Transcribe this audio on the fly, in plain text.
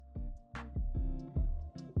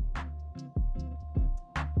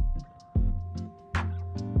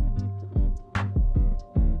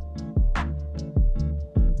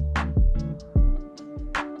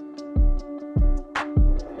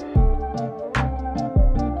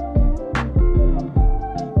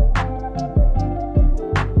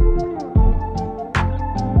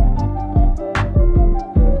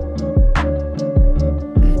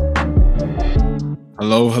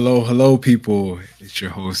Hello, people. It's your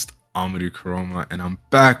host, Amadou Karoma, and I'm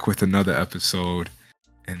back with another episode.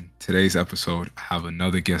 In today's episode, I have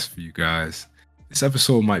another guest for you guys. This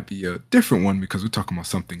episode might be a different one because we're talking about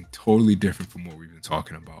something totally different from what we've been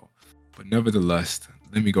talking about. But nevertheless,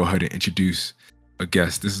 let me go ahead and introduce a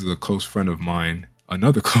guest. This is a close friend of mine,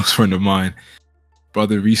 another close friend of mine.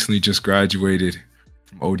 Brother recently just graduated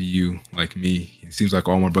from ODU, like me. It seems like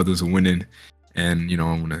all my brothers are winning. And, I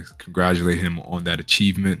want to congratulate him on that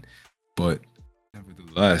achievement. But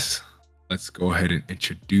nevertheless, let's go ahead and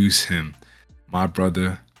introduce him. My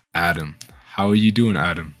brother, Adam. How are you doing,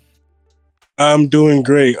 Adam? I'm doing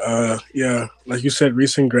great. Yeah, like you said,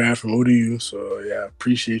 recent grad from ODU. So yeah,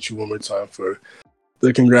 appreciate you one more time for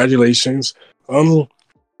the congratulations.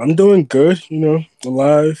 I'm doing good.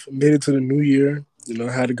 Alive. Made it to the new year.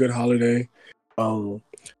 Had a good holiday. Um,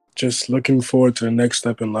 just looking forward to the next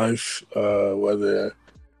step in life. Whether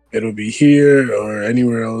it'll be here or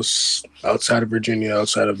anywhere else outside of Virginia,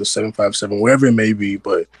 outside of the 757, wherever it may be.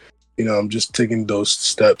 But I'm just taking those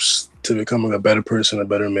steps to becoming a better person, a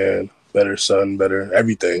better man, better son, better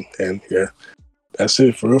everything. And yeah, that's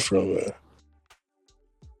it for real, man.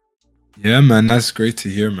 Yeah, man, that's great to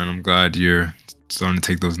hear, man. I'm glad you're starting to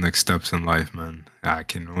take those next steps in life, man. I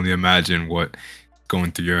can only imagine what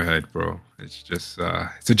going through your head, bro. It's just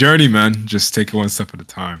it's a journey, man. Just take it one step at a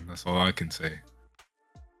time. That's all I can say.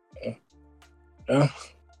 Yeah.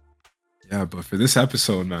 Yeah, but for this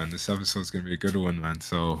episode, man, this episode is going to be a good one, man.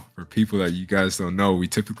 So, for people that you guys don't know, we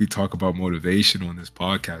typically talk about motivation on this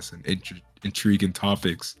podcast and intriguing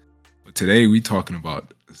topics. But today, we're talking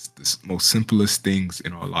about the most simplest things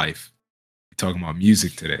in our life. We're talking about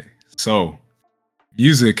music today. So,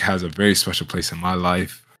 music has a very special place in my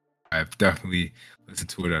life. I've definitely listened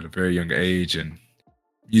to it at a very young age, and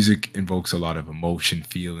music invokes a lot of emotion,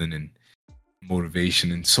 feeling, and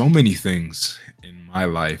motivation and so many things in my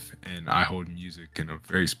life, and I hold music in a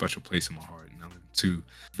very special place in my heart, and I listen to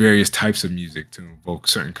various types of music to invoke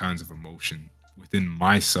certain kinds of emotion within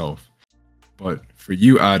myself. But for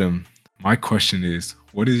you, Adam, my question is,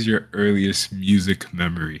 what is your earliest music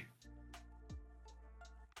memory?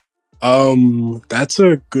 That's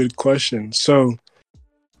a good question. So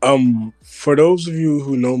for those of you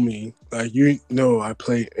who know me, like I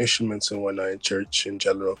play instruments and whatnot in church in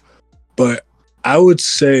general, but I would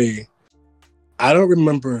say I don't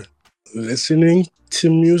remember listening to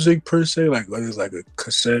music per se, like whether it's like a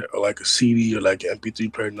cassette or like a CD or like an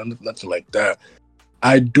MP3 player, nothing like that.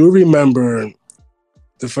 I do remember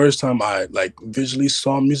the first time I like visually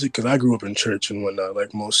saw music because I grew up in church and whatnot,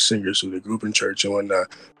 like most singers who they grew up in church and whatnot.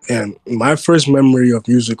 And my first memory of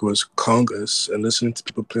music was congas and listening to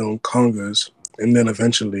people play on congas, and then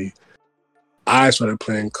eventually I started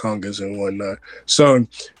playing congas and whatnot. So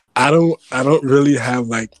I don't really have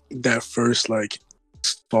like that first like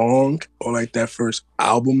song or like that first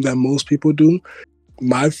album that most people do.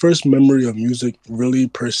 My first memory of music really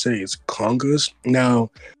per se is congas.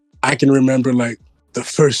 Now I can remember like the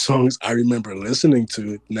first songs I remember listening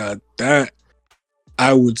to. Now that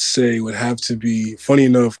I would say would have to be, funny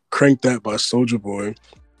enough, Crank That by Soulja Boy.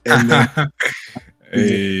 And then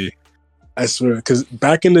Hey. I swear, because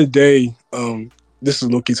back in the day, this is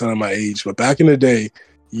low-key telling my age, but back in the day,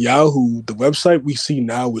 Yahoo, the website we see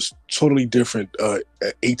now was totally different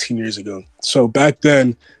 18 years ago. So back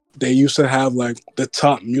then, they used to have like the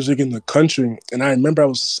top music in the country, and I remember I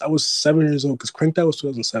was 7 years old because Crank That was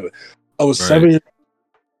 2007. I was Right. 7 years,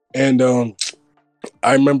 and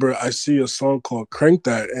I remember I see a song called Crank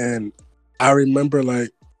That, and I remember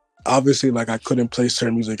like obviously like I couldn't play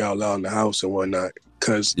certain music out loud in the house and whatnot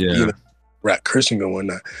because Yeah. rap cursing and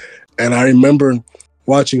whatnot. And I remember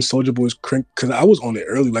watching Soulja Boy's Crank because I was on it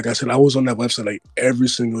early. Like I said, I was on that website like every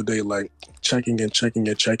single day, like checking and checking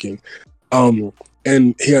and checking.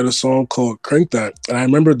 And he had a song called Crank That. And I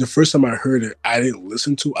remember the first time I heard it, I didn't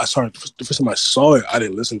listen to it. The first time I saw it, I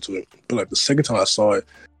didn't listen to it. But like the second time I saw it,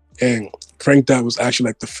 and Crank That was actually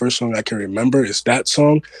like the first song I can remember. It's that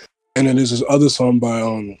song. And then there's this other song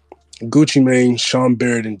by Gucci Mane, Sean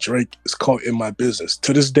Baird, and Drake. It's called In My Business.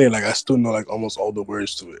 To this day, like I still know like almost all the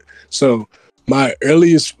words to it. So my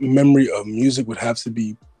earliest memory of music would have to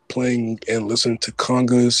be playing and listening to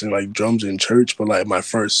congas and like drums in church. But like my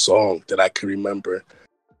first song that I can remember,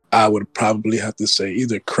 I would probably have to say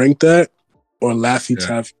either Crank That or Laffy Yeah.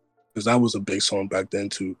 Taffy, because that was a big song back then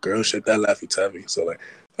too. Girl, shake that Laffy Taffy. So like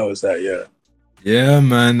that was that, yeah. Yeah,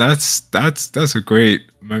 man, that's a great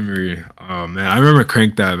memory. Oh man, I remember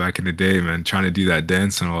Crank That back in the day, man, trying to do that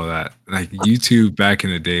dance and all that. Like YouTube back in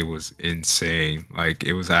the day was insane. Like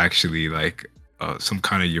it was actually like some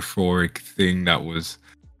kind of euphoric thing that was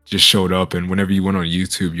just showed up, and whenever you went on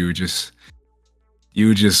YouTube, you were just you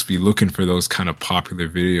would just be looking for those kind of popular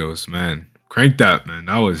videos, man. Crank that, man.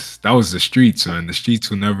 That was the streets, man. The streets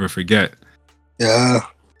will never forget. Yeah.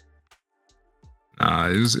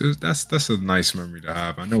 It was that's a nice memory to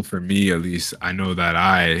have. I know for me at least, I know that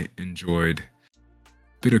I enjoyed a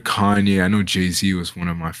bit of Kanye. I know Jay-Z was one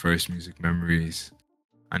of my first music memories.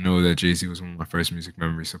 I know that Jay-Z was one of my first music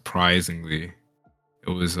memories. Surprisingly, it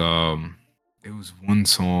was it was one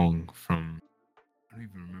song from, I don't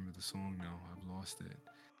even remember the song now. I've lost it.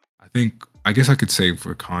 I guess I could say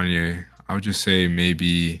for Kanye, I would just say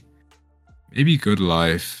maybe Good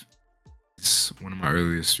Life. It's one of my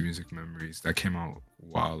earliest music memories that came out a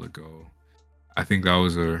while ago. I think that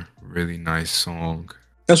was a really nice song.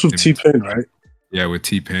 That's with Him- T-Pain, right? Yeah, with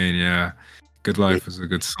T Pain. Yeah, Good Life was a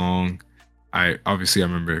good song. I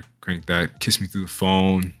remember Crank That, Kiss Me Through the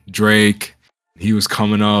Phone. Drake, he was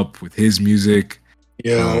coming up with his music.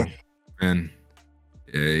 Yeah. And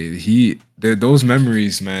those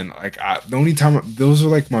memories, man. Like the only time those were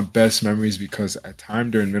like my best memories because at time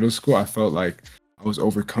during middle school, I felt like I was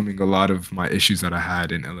overcoming a lot of my issues that I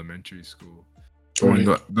had in elementary school. So when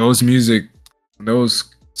Right.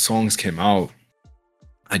 those songs came out,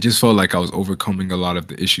 I just felt like I was overcoming a lot of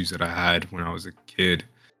the issues that I had when I was a kid.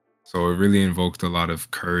 So it really invoked a lot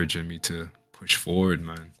of courage in me to push forward,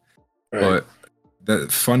 man. Right. But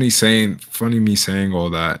that funny me saying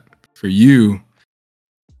all that. For you,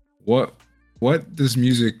 what what does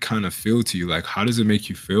music kind of feel to you? Like how does it make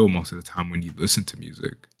you feel most of the time when you listen to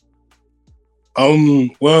music?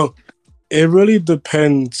 Well, it really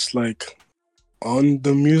depends, like, on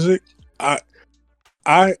the music. I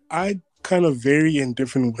I kind of vary in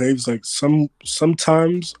different waves. Like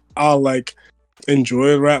sometimes I'll like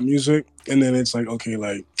enjoy rap music, and then it's like okay,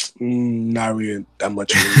 like not really that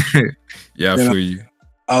much of me. Yeah, I Then feel you.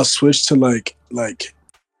 I'll switch to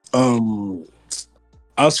um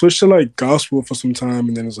I'll switch to like gospel for some time,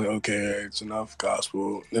 and then it's like okay, it's enough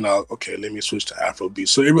gospel. Then I'll okay, let me switch to Afrobeat.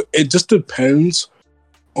 So it just depends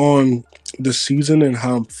on the season and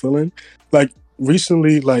how I'm feeling. Like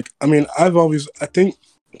recently, like I mean, I think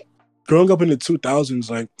growing up in the 2000s,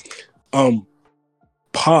 like um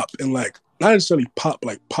pop and like not necessarily pop,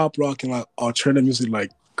 like pop rock and like alternative music,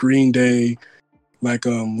 like Green Day, like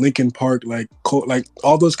Linkin Park, like like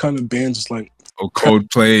all those kind of bands. It's like Oh,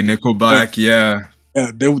 Coldplay, Nickelback, yeah.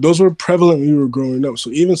 yeah, those were prevalent when we were growing up. So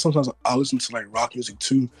even sometimes I listen to like rock music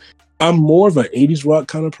too. I'm more of an 80s rock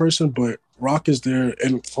kind of person, but rock is there.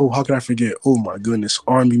 And oh, how could I forget? Oh my goodness,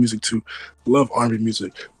 R&B music too. Love R&B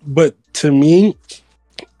music. But to me,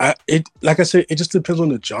 it like I said, it just depends on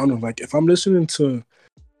the genre. Like if I'm listening to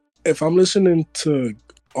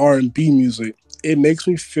R&B music, it makes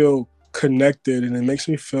me feel connected, and it makes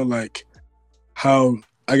me feel like how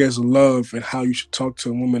I guess love and how you should talk to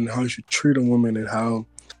a woman, and how you should treat a woman, and how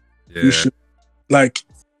you Yeah. should like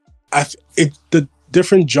the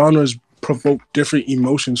different genres provoke different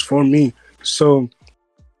emotions for me. So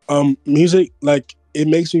music, like, it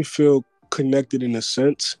makes me feel connected in a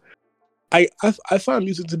sense. I find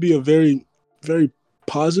music to be a very, very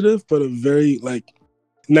positive but a very like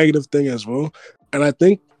negative thing as well. And I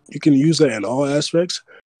think you can use that in all aspects.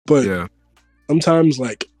 But Yeah. sometimes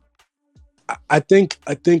like I think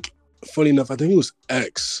funny enough, I think it was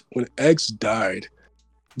X. When X died,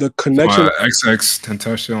 the connection XX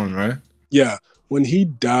Tentacion, right? yeah, when he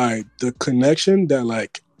died, the connection that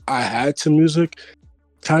like I had to music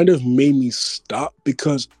kind of made me stop,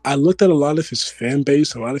 because I looked at a lot of his fan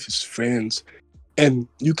base, a lot of his fans, and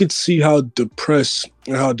you could see how depressed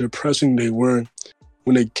and how depressing they were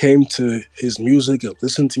when it came to his music and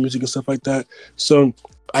listening to music and stuff like that. So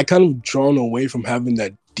I kind of drawn away from having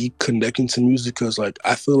that deep connection to music, because like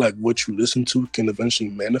I feel like what you listen to can eventually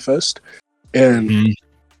manifest. And Mhm.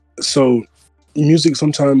 so music,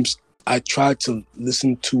 sometimes I try to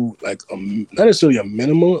listen to like not necessarily a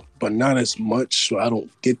minimum, but not as much, so I don't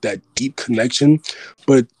get that deep connection.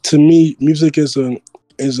 But to me, music is a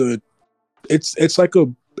it's like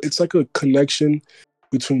a connection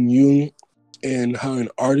between you and how an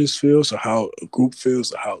artist feels, or how a group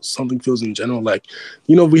feels, or how something feels in general. Like,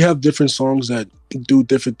 we have different songs that do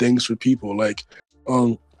different things for people. Like,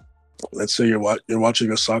 let's say you're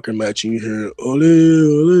watching a soccer match and you hear ole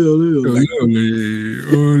ole ole, Ole, like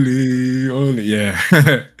ole, ole, yeah.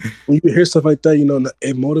 when you hear stuff like that,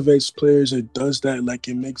 it motivates players. It does that, like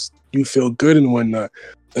it makes you feel good and whatnot.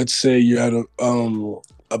 Let's say you're at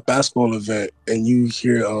a basketball event and you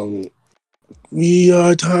hear we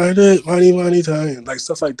are tired of money, money, time, like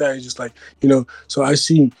stuff like that. It's just like, so I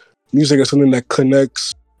see music as something that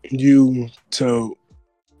connects you to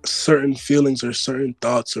certain feelings or certain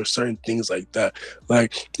thoughts or certain things like that.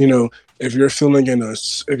 Like, if you're feeling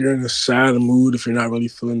if you're in a sad mood, if you're not really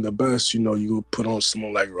feeling the best, you know, you will put on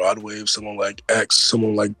someone like Rod Wave, someone like X,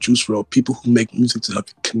 someone like Juice WRLD, people who make music to help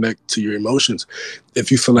you connect to your emotions.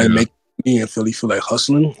 If you feel like making money and you feel like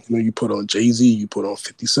hustling, you know, you put on Jay-Z, you put on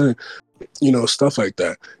 50 Cent, you know, stuff like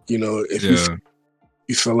that. You know, if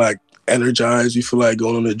you feel like energized, you feel like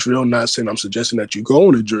going on a drill, not saying I'm suggesting that you go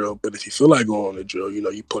on a drill, but if you feel like going on a drill, you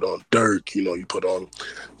know, you put on Dirk, you know, you put on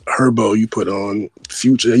Herbo, you put on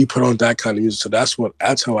Future, you put on that kind of music. So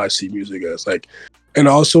that's how I see music as, like. And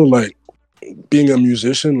also, like, being a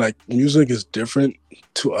musician, like, music is different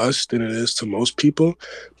to us than it is to most people,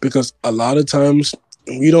 because a lot of times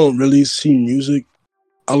we don't really see music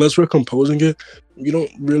unless we're composing it. We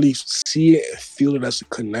don't really see it and feel it as a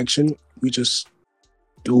connection. We just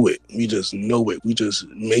do it. We just know it. We just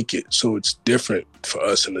make it. So it's different for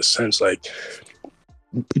us in a sense. Like,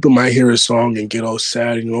 people might hear a song and get all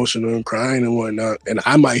sad and emotional and crying and whatnot. And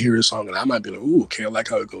I might hear a song and I might be like, ooh, okay, I like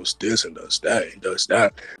how it goes this and does that and does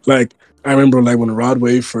that. Like, I remember, like, when Rod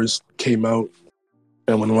Wave first came out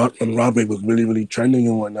and when Rod Wave was really, really trending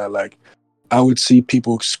and whatnot, like, I would see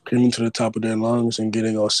people screaming to the top of their lungs and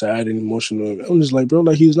getting all sad and emotional. I'm just like, bro,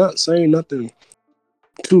 like, he's not saying nothing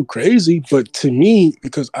too crazy, but to me,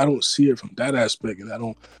 because I don't see it from that aspect,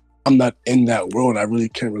 and I'm not in that world, I really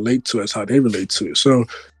can't relate to it as how they relate to it. So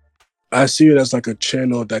I see it as like a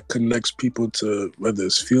channel that connects people to whether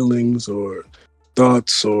it's feelings or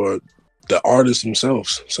thoughts or the artists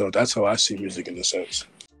themselves. So that's how I see music in a sense.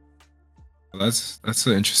 Well, that's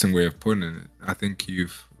an interesting way of putting it. I think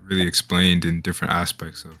you've really explained in different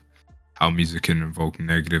aspects of how music can evoke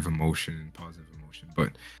negative emotion and positive emotion.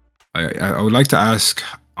 But I would like to ask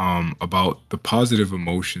about the positive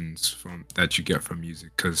emotions that you get from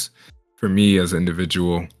music, because for me as an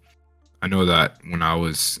individual, I know that when I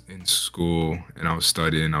was in school and I was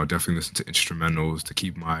studying, I would definitely listen to instrumentals to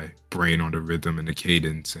keep my brain on the rhythm and the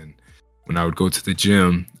cadence. And when I would go to the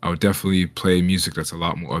gym, I would definitely play music that's a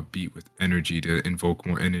lot more upbeat with energy to invoke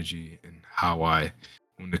more energy in how I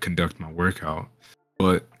want to conduct my workout.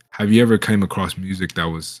 But have you ever came across music that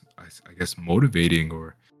was, I guess, motivating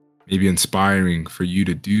or maybe inspiring for you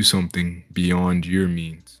to do something beyond your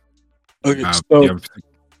means? Okay, Do you have a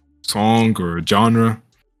song or a genre?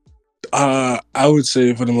 I would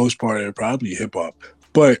say for the most part, it probably hip hop.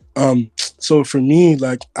 But so for me,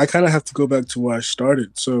 like, I kind of have to go back to where I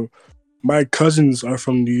started. So my cousins are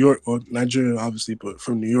from New York, or Nigeria, obviously, but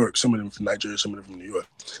from New York. Some of them from Nigeria, some of them from New York.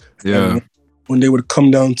 Yeah. And when they would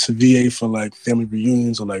come down to VA for like family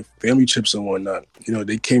reunions or like family trips and whatnot, you know,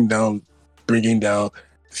 they came down bringing down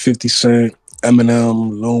 50 Cent,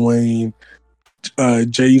 Eminem, Lil Wayne,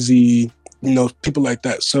 Jay-Z, you know, people like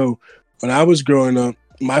that. So when I was growing up,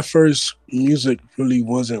 my first music really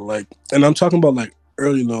wasn't like, and I'm talking about like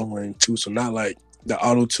early Lil Wayne too, so not like the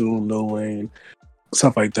auto-tune Lil Wayne,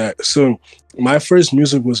 stuff like that. So my first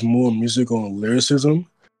music was more music on lyricism,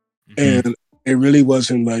 and it really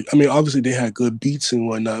wasn't like, I mean, obviously they had good beats and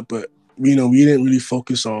whatnot, but, you know, we didn't really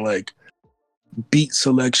focus on like beat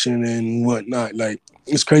selection and whatnot. Like,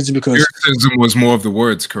 it's crazy because lyricism was more of the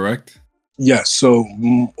words, correct? yes. So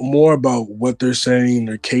more about what they're saying,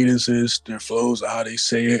 their cadences, their flows, how they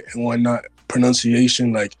say it and whatnot,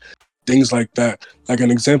 pronunciation, like things like that. Like an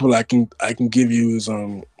example I can give you is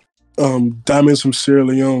Diamonds from Sierra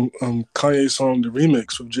Leone, Kanye song, the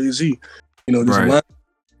remix with Jay-Z. You know, there's a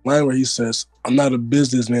line where he says, "I'm not a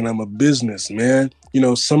businessman, I'm a businessman." You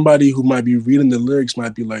know, somebody who might be reading the lyrics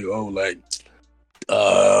might be like, "Oh, like,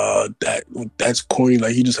 that's corny,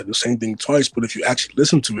 like he just said the same thing twice." But if you actually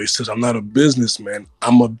listen to it, it says, "I'm not a businessman,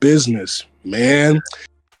 I'm a business man."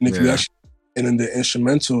 And if you actually, and in the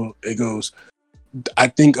instrumental, it goes, I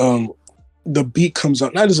think the beat comes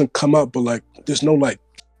out, not doesn't come out, but like there's no like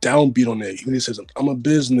downbeat on it. He says, "I'm a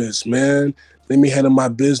business man, let me handle my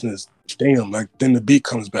business." Damn, like then the beat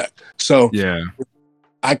comes back. So yeah,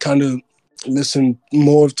 I kind of listen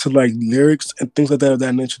more to like lyrics and things like that of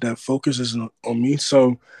that nature that focuses on me.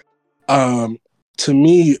 So to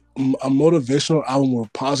me, a motivational album or a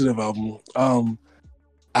positive album,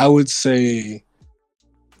 I would say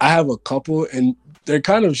I have a couple, and they're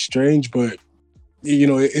kind of strange, but you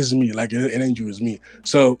know, it is me. Like it ain't you, it's me.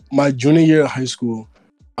 So my junior year of high school,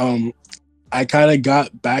 I kind of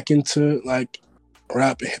got back into like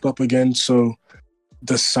rap and hip hop again. So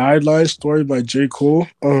the Sideline Story by J. Cole,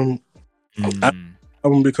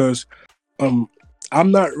 because I'm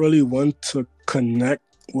not really one to connect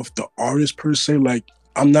with the artist per se. Like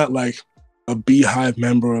I'm not like a Beehive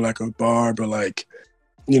member or like a Barb or like,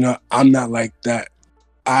 you know, I'm not like that.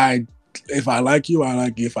 If I like you, I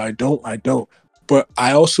like you. If I don't, I don't. but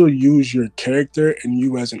I also use your character and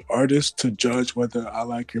you as an artist to judge whether I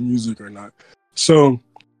like your music or not. So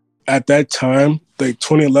at that time, like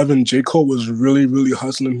 2011, J. Cole was really, really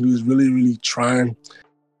hustling. He was really, really trying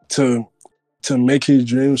to make his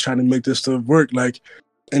dreams, trying to make this stuff work. Like,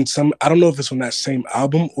 and I don't know if it's on that same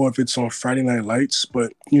album or if it's on Friday Night Lights,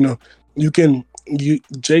 but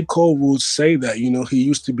J. Cole will say that, he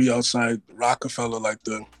used to be outside Rockefeller, like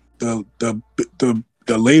the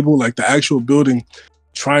label, like the actual building,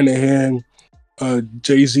 trying to hand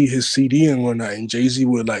Jay-Z his CD and whatnot, and Jay-Z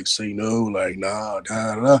would like say no, like nah,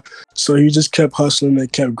 nah, nah. So he just kept hustling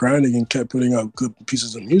and kept grinding and kept putting out good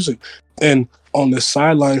pieces of music. And on the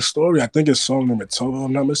Sideline Story, I think it's song number 12, if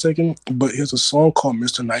I'm not mistaken, but here's a song called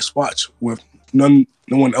Mr. Nice Watch with no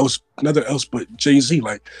one else but Jay-Z.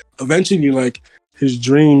 Like, eventually, like, his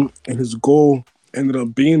dream and his goal ended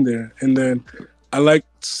up being there. And then I like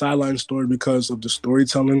Sideline Story because of the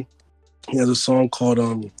storytelling. He has a song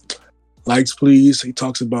called Lights Please. He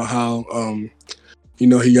talks about how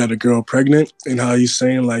he got a girl pregnant and how he's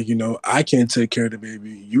saying, like, I can't take care of the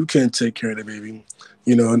baby, you can't take care of the baby.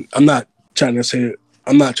 And I'm not trying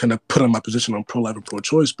to put on my position on pro-life or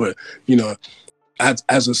pro-choice, but as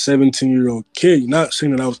a 17-year-old kid, not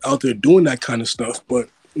saying that I was out there doing that kind of stuff, but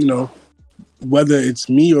whether it's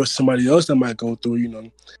me or somebody else that might go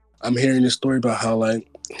through, I'm hearing this story about how, like,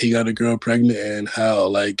 he got a girl pregnant and how,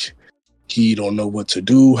 like, he don't know what to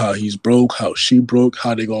do, how he's broke, how she broke,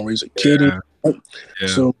 how they gonna raise a kid. Yeah.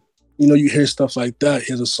 So, you hear stuff like that.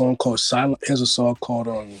 Here's a song called Silent. Here's a song called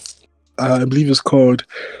I believe it's called,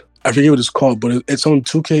 I forget what it's called, but it's on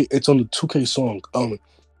 2K. It's on the 2K song. And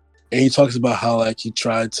he talks about how, like, he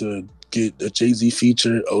tried to get a Jay-Z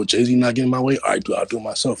feature. Oh, Jay-Z not getting my way. I'll do it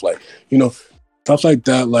myself. Like, stuff like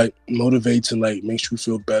that, like, motivates and, like, makes you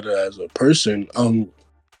feel better as a person.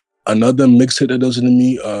 Another mixtape that does it to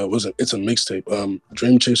me it's a mixtape.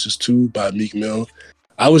 Dream Chasers 2 by Meek Mill.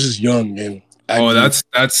 I was just young and that's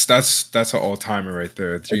an all-timer right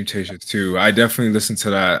there. Dream Chasers 2. I definitely listened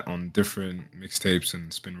to that on different mixtapes and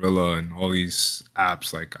Spinrilla and all these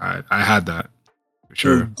apps. Like, I had that for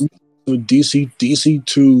sure. So DC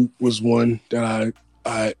 2 was one that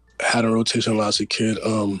I had a rotation when I was a kid.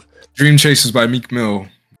 Dream Chasers by Meek Mill,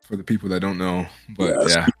 for the people that don't know. But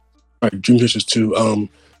yeah. Right, Dream Chasers 2.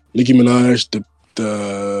 Nicki Minaj,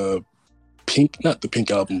 the Pink, not the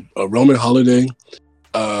Pink album, Roman Holiday.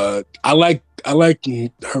 I like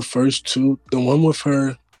her first two. The one with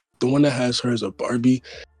her, the one that has her as a Barbie.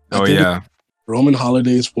 Roman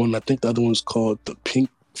Holiday's one. I think the other one's called the Pink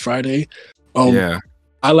Friday.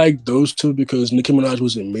 I like those two because Nicki Minaj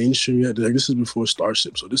wasn't mainstream yet. Like, this is before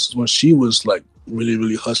Starship, so this is when she was, like, really,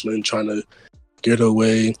 really hustling, trying to get her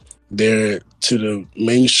way there to the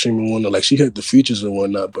mainstream one. Like, she had the features and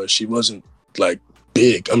whatnot, but she wasn't, like,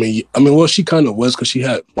 big. I mean, well, she kind of was because she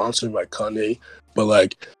had monsters like Kanye, but,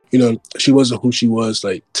 like, she wasn't who she was,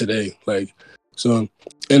 like, today. Like, so,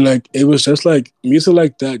 and, like, it was just, like, music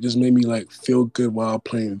like that just made me, like, feel good while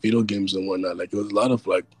playing video games and whatnot. Like, it was a lot of,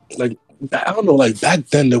 like, I don't know, like, back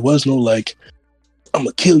then there was no, like, I'm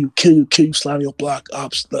gonna kill you, slide your block,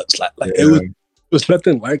 ops, like, it was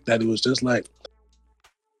nothing like that. It was just, like,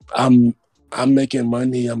 I'm making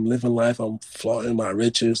money, I'm living life, I'm flaunting my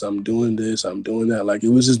riches, I'm doing this, I'm doing that. Like, it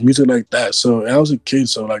was just music like that. So, and I was a kid,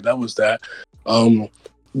 so, like, that was that.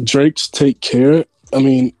 Drake's Take Care. I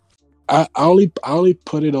mean, I only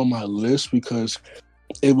put it on my list because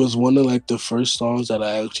it was one of, like, the first songs that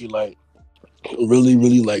I actually, like, really,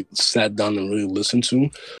 really, like, sat down and really listened to.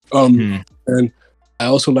 And I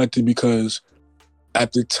also liked it because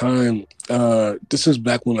at the time, this is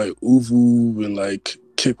back when, like, Uvu and, like,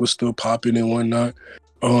 Kick was still popping and whatnot.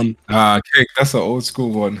 Kick, that's an old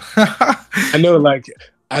school one. I know, like,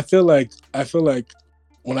 I feel like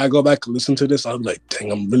when I go back and listen to this, I'll be like,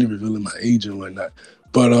 dang, I'm really revealing my age and whatnot.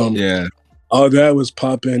 But all that was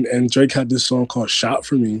popping, and Drake had this song called "Shot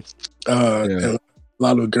for Me," and a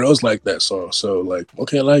lot of girls like that song. So, like,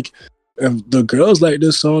 okay, like, if the girls like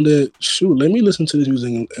this song, that shoot, let me listen to this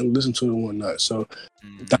music and listen to it and whatnot. So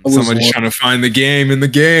that was somebody's trying to find the game in the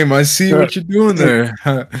game. I see what you're doing there.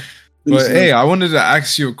 But hey, I wanted to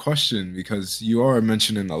ask you a question because you are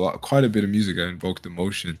mentioning quite a bit of music that invoked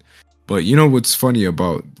emotion. But you know what's funny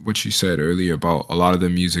about what you said earlier about a lot of the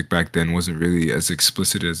music back then wasn't really as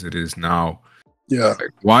explicit as it is now. Yeah.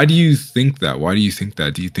 Like, why do you think that? Why do you think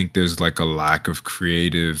that? Do you think there's, like, a lack of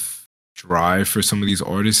creative drive for some of these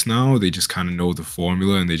artists now? They just kind of know the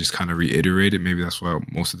formula and they just kind of reiterate it. Maybe that's why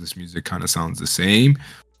most of this music kind of sounds the same.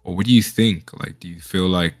 Or what do you think? Like, do you feel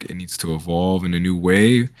like it needs to evolve in a new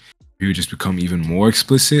way? Maybe just become even more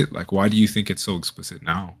explicit? Like, why do you think it's so explicit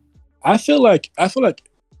now? I feel like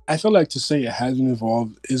I feel like to say it hasn't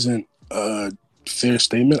evolved isn't a fair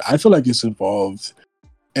statement. I feel like it's evolved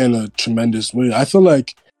in a tremendous way. I feel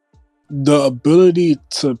like the ability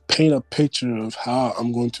to paint a picture of how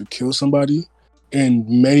I'm going to kill somebody in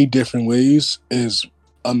many different ways is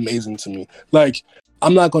amazing to me. Like,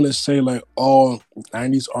 I'm not going to say like all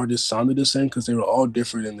 90s artists sounded the same because they were all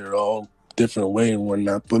different and they're all different way and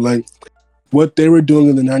whatnot. But like what they were doing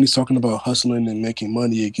in the 90s, talking about hustling and making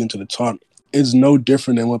money and getting to the top, is no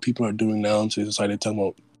different than what people are doing now in society, talking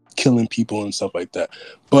about killing people and stuff like that.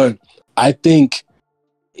 But I think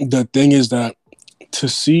the thing is that to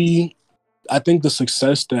see, I think the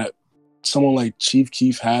success that someone like Chief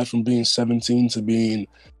Keef had from being 17 to being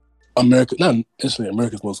America, not necessarily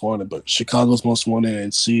America's Most Wanted, but Chicago's Most Wanted,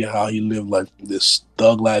 and see how he lived like this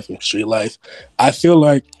thug life and street life. I feel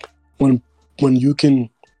like when you can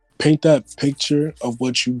paint that picture of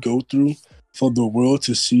what you go through for the world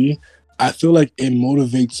to see, I feel like it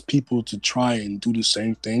motivates people to try and do the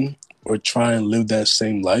same thing or try and live that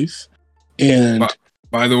same life. And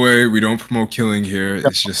by the way, we don't promote killing here.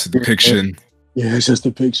 It's just a depiction. Yeah, it's just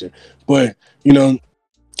a picture. But, you know,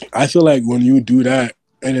 I feel like when you do that,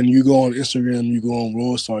 and then you go on Instagram, you go on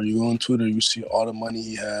Roadstar, you go on Twitter, you see all the money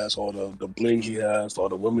he has, all the bling he has, all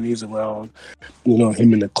the women he's around, you know,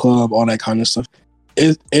 him in the club, all that kind of stuff.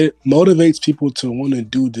 It motivates people to want to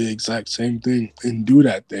do the exact same thing and do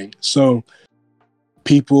that thing. So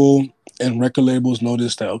people and record labels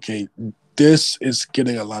notice that, okay, this is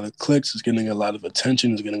getting a lot of clicks, it's getting a lot of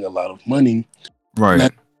attention, it's getting a lot of money. Right.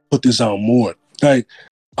 Let's put this out more. Like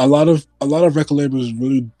a lot of record labels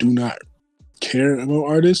really do not care about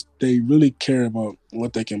artists. They really care about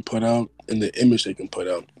what they can put out and the image they can put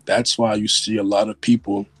out. That's why you see a lot of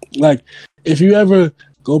people, like if you ever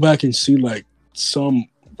go back and see like some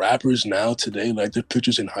rappers now today, like their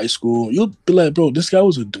pictures in high school, you'll be like, bro, this guy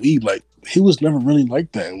was a dweeb. Like he was never really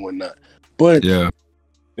like that and whatnot. But yeah,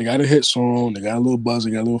 they got a hit song, they got a little buzz,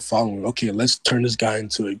 they got a little following. Okay, let's turn this guy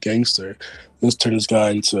into a gangster. Let's turn this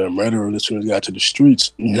guy into a murderer. Let's turn this guy to the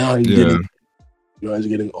streets. Now he's getting, you know, he's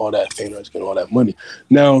getting all that fame, he's getting all that money.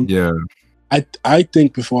 Now, I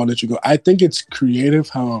think before I let you go, I think it's creative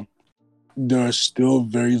how there are still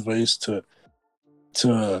various ways to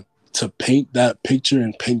paint that picture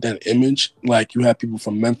and paint that image. Like you have people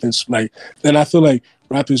from Memphis, like, and I feel like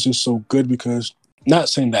rap is just so good because, not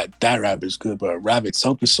saying that rap is good, but rap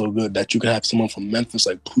itself is so good that you can have someone from Memphis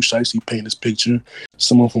like Pooh Shiesty paint his picture,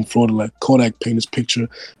 someone from Florida like Kodak paint his picture,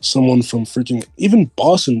 someone from freaking even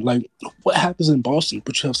Boston. Like what happens in Boston?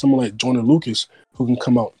 But you have someone like Joyner Lucas who can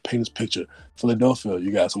come out and paint his picture. Philadelphia,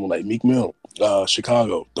 you got someone like Meek Mill.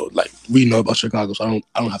 Chicago, though, like we know about Chicago, so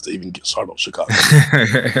I don't have to even get started about Chicago.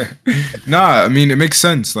 Nah, I mean it makes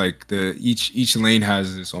sense. Like each lane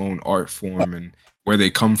has its own art form and where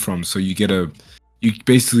they come from, so you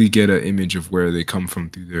basically get an image of where they come from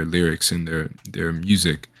through their lyrics and their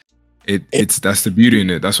music. It's that's the beauty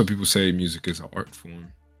in it. That's what people say music is an art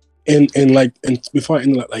form. And before I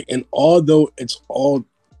end, like, and although it's all,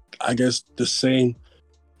 I guess, the same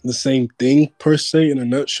thing per se in a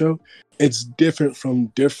nutshell, it's different from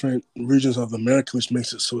different regions of America, which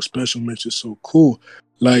makes it so special, makes it so cool.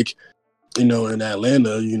 Like, you know, in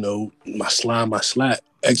Atlanta, you know, my slime, my slat,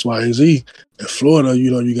 X, Y, and Z. In Florida,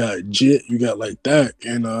 you know, you got JIT, you got like that.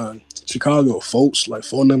 In Chicago, folks, like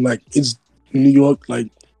for them, like it's New York,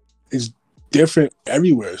 like it's different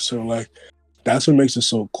everywhere. So like that's what makes it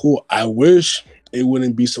so cool. I wish it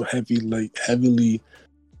wouldn't be so heavily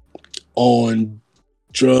on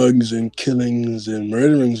drugs and killings and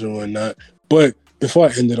murderings and whatnot. But before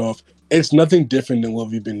I end it off, it's nothing different than what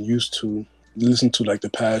we've been used to listen to like the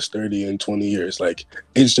past 30 and 20 years. Like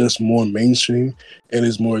it's just more mainstream and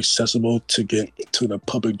it's more accessible to get to the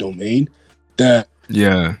public domain. That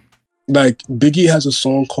like Biggie has a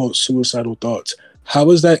song called Suicidal Thoughts.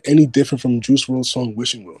 How is that any different from Juice WRLD's song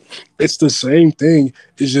Wishing Well? It's the same thing.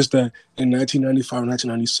 It's just that in 1995 and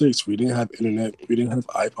 1996, we didn't have internet, we didn't have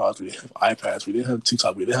iPods, we didn't have iPads, we didn't have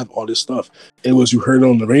TikTok, we didn't have all this stuff. It was you heard it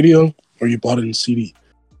on the radio or you bought it in CD.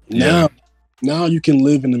 Now you can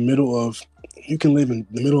live in the middle of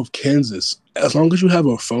Kansas. As long as you have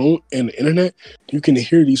a phone and the internet, you can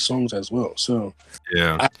hear these songs as well. So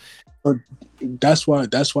that's why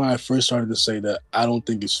I first started to say that I don't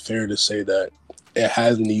think it's fair to say that it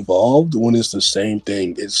hasn't evolved when it's the same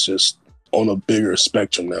thing. It's just on a bigger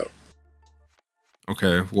spectrum now.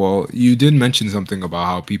 Okay, well, you did mention something about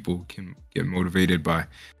how people can get motivated by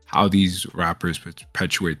how these rappers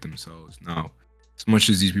perpetuate themselves now. as much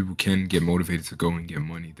as these people can get motivated to go and get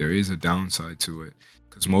money, there is a downside to it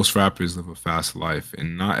because most rappers live a fast life,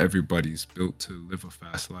 and not everybody's built to live a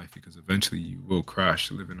fast life because eventually you will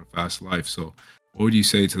crash living a fast life. So, what would you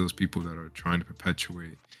say to those people that are trying to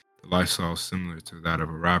perpetuate the lifestyle similar to that of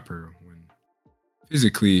a rapper when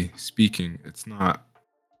physically speaking, it's not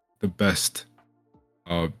the best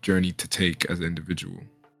journey to take as an individual?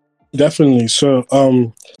 Definitely. So,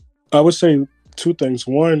 I would say two things.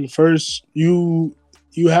 One, first, you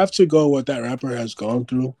have to go what that rapper has gone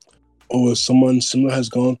through, or what someone similar has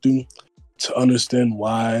gone through, to understand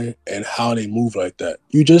why and how they move like that.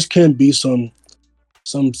 You just can't be some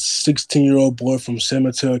 16-year-old boy from San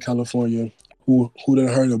Mateo, California, who done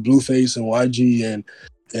heard of Blueface and YG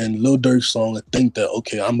and Lil Durk song and think that,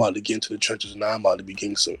 okay, I'm about to get into the trenches and now I'm about to be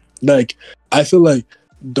gangster. Like, I feel like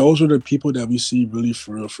those are the people that we see really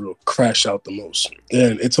for real crash out the most.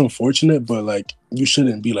 And it's unfortunate, but like you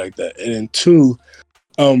shouldn't be like that. And then two,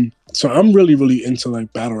 so I'm really into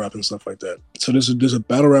like battle rap and stuff like that. So there's a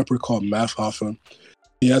battle rapper called Math Hoffa.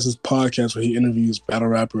 He has this podcast where he interviews battle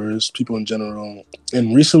rappers, people in general. And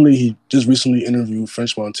he just recently interviewed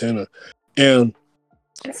French Montana. And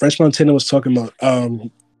French Montana was talking about,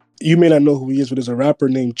 you may not know who he is, but there's a rapper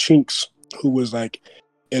named Chinks who was like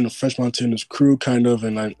in French Montana's crew, kind of,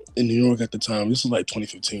 and like in New York at the time. This was like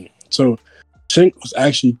 2015. So Chinks was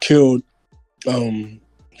actually killed.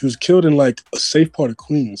 He was killed in like a safe part of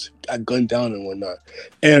Queens, got gunned down and whatnot.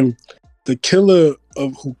 And the killer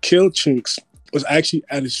of who killed Chinks was actually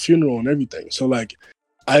at his funeral and everything. So like,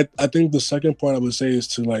 I think the second part I would say is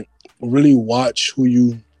to like really watch who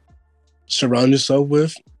you surround yourself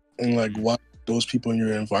with and like watch those people in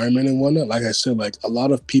your environment and whatnot. Like I said, like a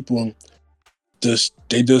lot of people just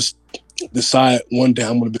decide one day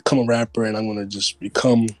I'm gonna become a rapper and I'm gonna just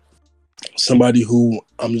become somebody who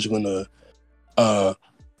I'm just gonna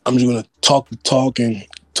talk the talk and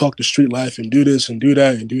talk the street life and do this and do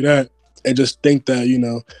that and do that and just think that, you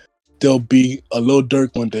know, they'll be a Lil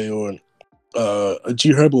Durk one day or a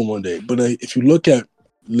G Herbo one day. But if you look at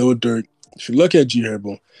Lil Durk, if you look at G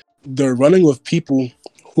Herbo, they're running with people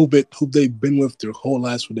who they've been with their whole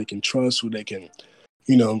lives, who they can trust, who they can,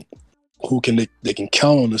 you know, they can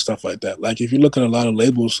count on and stuff like that. Like if you look at a lot of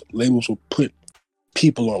labels will put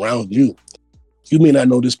people around you. You may not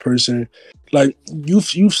know this person. Like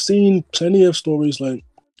you've seen plenty of stories like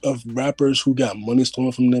of rappers who got money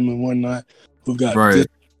stolen from them and whatnot, who got Right.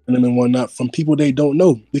 them and whatnot from people they don't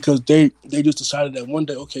know because they just decided that one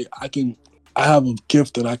day, okay, I have a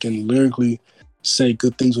gift that I can lyrically say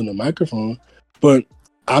good things on the microphone, but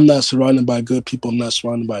I'm not surrounded by good people. I'm not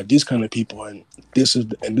surrounded by these kind of people, and this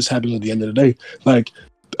happens at the end of the day. Like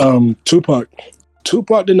Tupac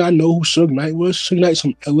did not know who Suge Knight was. Suge Knight's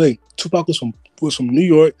from LA. Tupac was from New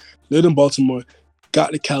York, lived in Baltimore,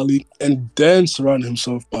 got to Cali, and then surrounded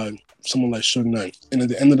himself by someone like Suge Knight. And at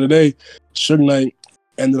the end of the day, Suge Knight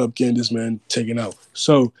ended up getting this man taken out.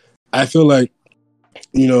 So I feel like,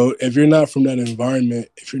 you know, if you're not from that environment,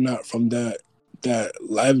 if you're not from that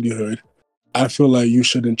livelihood, I feel like you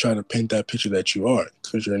shouldn't try to paint that picture that you are,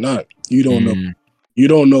 because you're not. You don't know. You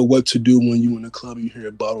don't know what to do when you in a club. You hear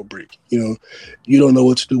a bottle break. You know, you don't know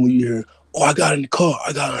what to do when you hear, "Oh, I got in the car.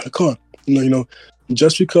 You know,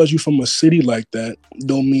 just because you're from a city like that,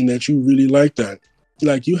 don't mean that you really like that.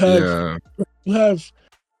 Like you have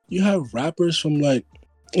rappers from like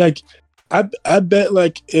I bet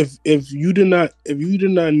like if you did not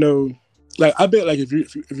know, like I bet like if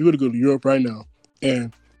you were to go to Europe right now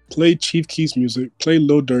and play Chief Keef's music, play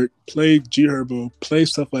Lil Durk, play G Herbo, play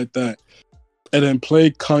stuff like that, and then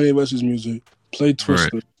play Kanye West's music, play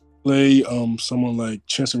Twista, right, play someone like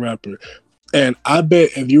Chance the Rapper, and I bet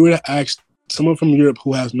if you were to ask someone from Europe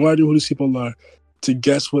who has no idea who these people are to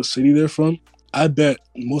guess what city they're from, I bet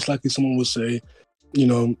most likely someone would say, you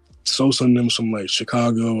know, Sosa and them from like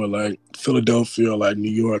Chicago or like Philadelphia or like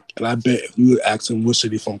New York. And I bet if you would ask them what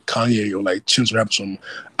city from Kanye or like Chance the Rapper from,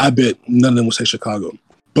 I bet none of them would say Chicago.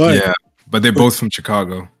 But they're both from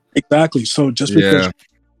Chicago. Exactly. So just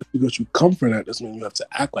because you come from that doesn't mean you have to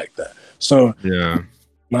act like that. So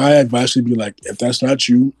my advice would be like, if that's not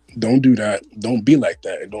you, don't do that. Don't be like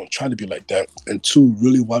that, and don't try to be like that. And two,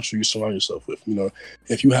 really watch who you surround yourself with. You know,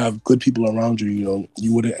 if you have good people around you, you know,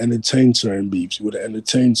 you wouldn't entertain certain beefs. You wouldn't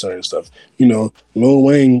entertain certain stuff. You know, Lil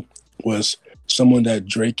Wayne was someone that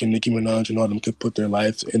Drake and Nicki Minaj and all them could put their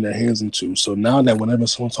life in their hands into. So now that whenever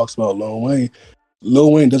someone talks about Lil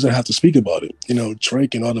Wayne doesn't have to speak about it. You know,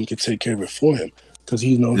 Drake and all them can take care of it for him because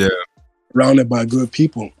he's surrounded by good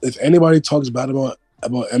people. If anybody talks bad about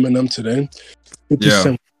Eminem today, 50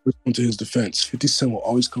 Cent will come to his defense. 50 Cent will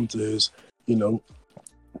always come to his, you know,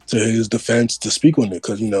 to his defense to speak on it,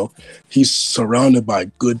 because he's surrounded by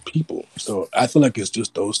good people. So I feel like it's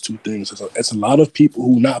just those two things. It's a lot of people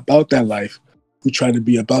who not about that life, who try to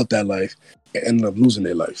be about that life and end up losing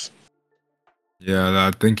their life. Yeah,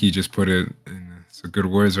 I think he just put it in some good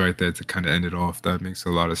words right there to kind of end it off. That makes a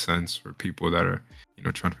lot of sense for people that are,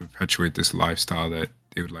 trying to perpetuate this lifestyle that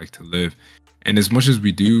they would like to live. And as much as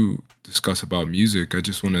we do discuss about music, I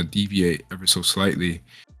just want to deviate ever so slightly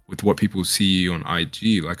with what people see on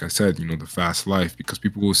IG. Like I said, the fast life, because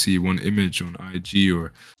people will see one image on IG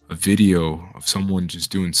or a video of someone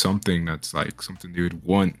just doing something that's like something they would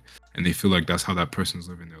want, and they feel like that's how that person's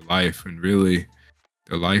living their life. And really,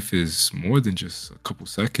 their life is more than just a couple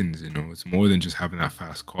seconds. It's more than just having that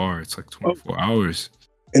fast car. It's like 24 hours.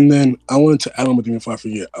 And then I wanted to add on with you before I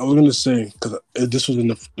forget. I was going to say, because this was in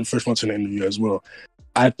the first one to the interview as well.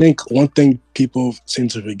 I think one thing people seem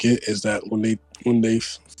to forget is that when they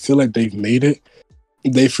feel like they've made it,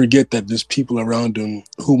 they forget that there's people around them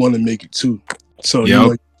who want to make it too. So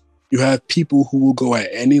Yep. you have people who will go at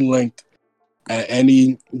any length,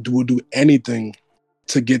 will do anything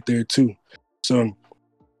to get there too. So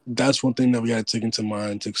that's one thing that we got to take into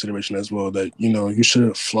consideration as well, that you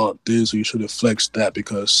shouldn't flaunt this or you shouldn't flex that,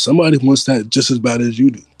 because somebody wants that just as bad as you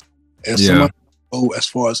do, and somebody go as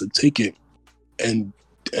far as to take it and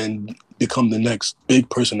become the next big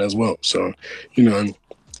person as well. So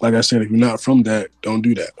like I said, if you're not from that, don't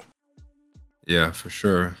do that. Yeah, for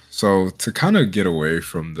sure. So to kind of get away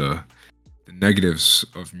from the negatives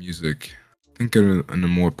of music, I think on a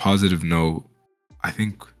more positive note, I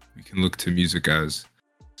think we can look to music as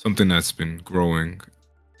something that's been growing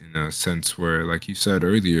in a sense where, like you said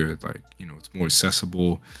earlier, like, it's more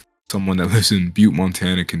accessible. Someone that lives in Butte,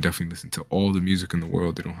 Montana can definitely listen to all the music in the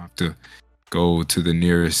world. They don't have to go to the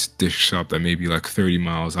nearest disc shop that may be like 30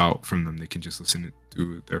 miles out from them. They can just listen it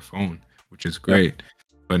through their phone, which is great.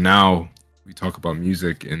 But now we talk about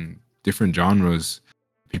music in different genres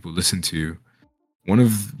people listen to. One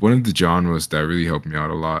of the genres that really helped me out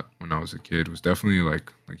a lot when I was a kid was definitely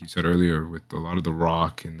like you said earlier, with a lot of the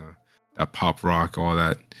rock and that pop rock, all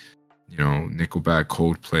that, Nickelback,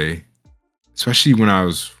 Coldplay. Especially when I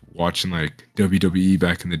was watching like WWE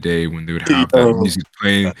back in the day, when they would have that music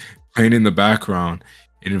playing in the background.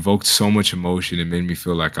 It evoked so much emotion. It made me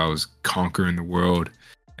feel like I was conquering the world.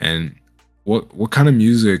 And what kind of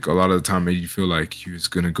music a lot of the time made you feel like you was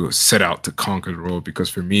gonna go set out to conquer the world? Because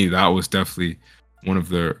for me, that was definitely one of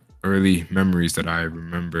the early memories that I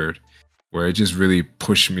remembered, where it just really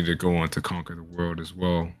pushed me to go on to conquer the world as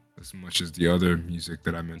well, as much as the other music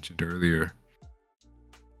that I mentioned earlier.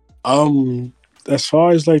 As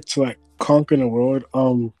far as to conquer the world,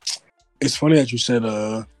 it's funny that you said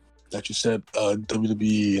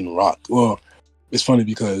WWE and rock. Well, it's funny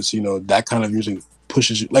because that kind of music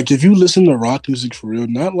pushes you. Like, if you listen to rock music for real,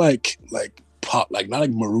 not like pop, like not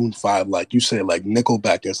like Maroon 5, like you say, like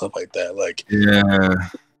Nickelback and stuff like that. Like, yeah,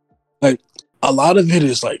 like a lot of it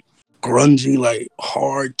is like grungy, like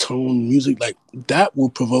hard tone music. Like that will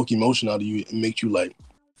provoke emotion out of you and make you like.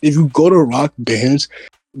 If you go to rock bands,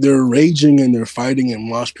 they're raging and they're fighting and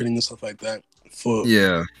mosh pitting and stuff like that.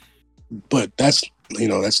 But that's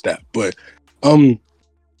that's that. But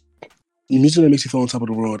music that makes you feel on top of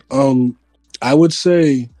the world. I would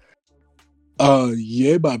say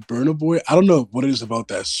Yeah by Burna Boy. I don't know what it is about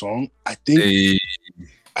that song. I think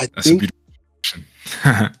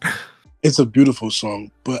it's a beautiful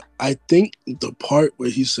song, but I think the part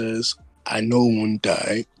where he says, "I know one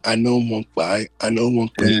die, I know one buy, I know one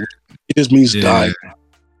thing," it just means die.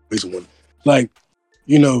 Like,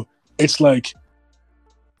 it's like,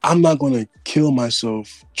 I'm not gonna kill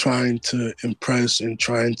myself trying to impress and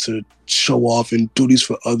trying to show off and do this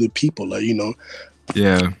for other people. Like,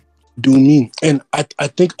 do me. And I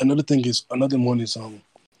think another one is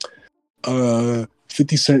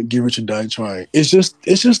 50 Cent, Get Rich or Die Trying. It's just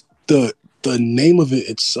the name of it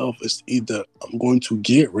itself is either I'm going to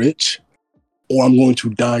get rich or I'm going to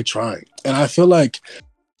die trying. And I feel like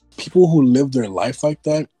people who live their life like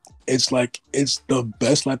that, it's like it's the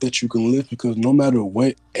best life that you can live, because no matter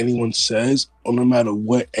what anyone says or no matter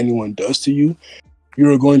what anyone does to you,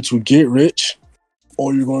 you're going to get rich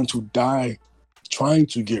or you're going to die trying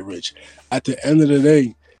to get rich. At the end of the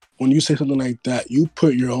day, when you say something like that, you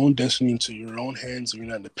put your own destiny into your own hands and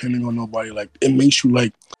you're not depending on nobody. Like, it makes you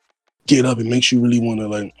like get up. It makes you really want to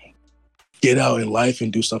like get out in life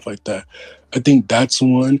and do stuff like that. I think that's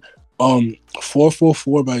one.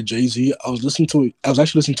 444 by Jay-Z. I was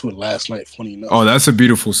actually listening to it last night, funny enough. Oh, that's a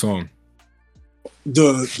beautiful song.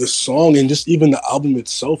 The song and just even the album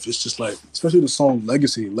itself is just like, especially the song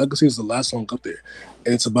Legacy. Legacy is the last song up there.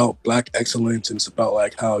 And it's about Black excellence, and it's about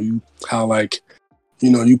like how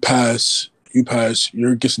you pass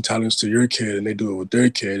your gifts and talents to your kid, and they do it with their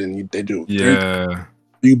kid, and they do it with their kid. Yeah.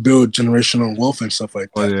 You build generational wealth and stuff like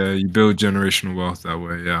Oh that. yeah, you build generational wealth that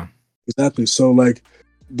way. Yeah. Exactly. So like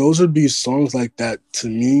those would be songs like that to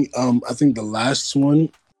me. I think the last one,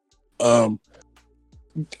 yeah,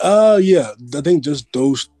 I think just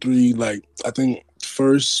those three. Like I think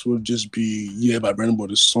first would just be Yeah by Brandon Boy,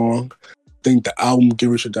 the song. I think the album Get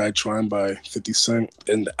Rich or Die Trying by 50 Cent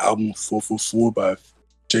and the album 444 by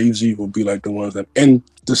Jay-Z will be like the ones that, and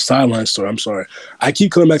the Sideline Story. I'm sorry. I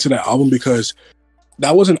keep coming back to that album because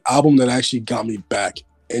that was an album that actually got me back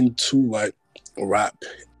into like rap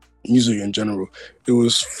music in general. It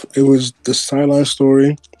was the Sideline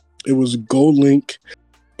Story. It was Gold Link.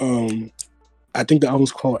 I think the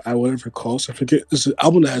album's called whatever it calls. I forget. It's an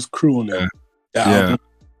album that has Crew on it. Yeah. That Yeah.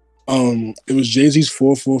 album. It was Jay-Z's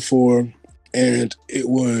 444, and it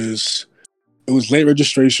was Late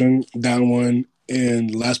Registration, that one,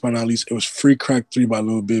 and last but not least, it was Free Crack 3 by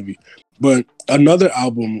Lil Baby. But another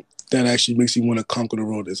album that actually makes you want to conquer the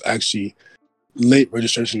road is actually Late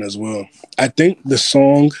Registration as well. I think the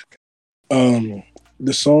songs, I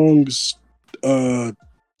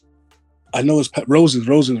know it's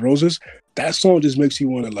Roses. That song just makes you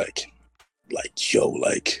want to like, yo,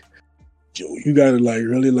 you gotta like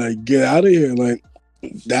really like get out of here. Like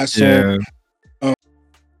that song. Yeah.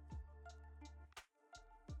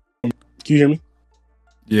 Can you hear me?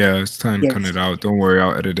 Yeah. It's time to Yeah. cut it out. Don't worry,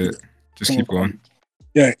 I'll edit it. Just keep going.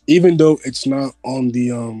 Yeah, even though it's not on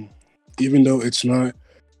Late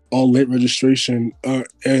Registration,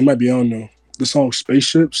 it might be on the song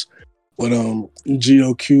Spaceships with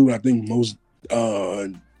GOQ. I think most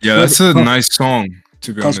Yeah, that's a nice song,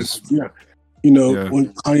 to be honest. Yeah.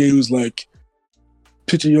 When Kanye was like,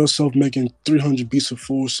 picture yourself making 300 beats for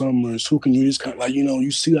 4 summers. Who can you just kind of like,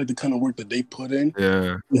 you see like the kind of work that they put in,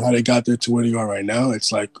 Yeah. how they got there to where they are right now.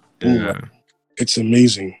 It's like, Yeah. it's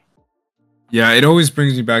amazing. Yeah, it always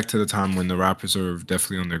brings me back to the time when the rappers are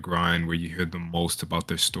definitely on their grind, where you hear the most about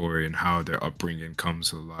their story and how their upbringing comes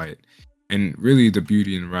to light. And really, the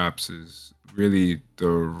beauty in raps is really the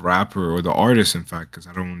rapper or the artist, in fact, because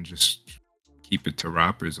I don't want to just keep it to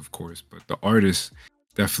rappers, of course, but the artist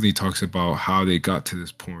definitely talks about how they got to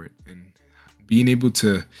this point and being able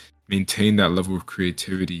to maintain that level of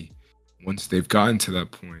creativity once they've gotten to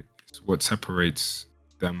that point is what separates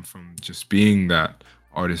them from just being that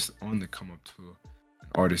artist on the come up to an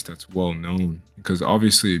artist that's well known, because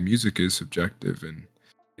obviously music is subjective and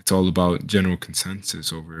it's all about general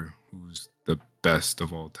consensus over who's the best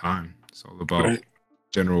of all time. It's all about Right.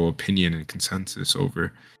 general opinion and consensus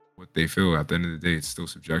over what they feel. At the end of the day, it's still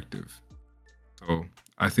subjective. So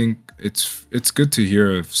I think it's good to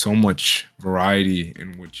hear of so much variety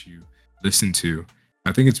in what you listen to.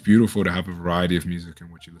 I think it's beautiful to have a variety of music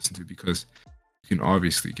in what you listen to, because you can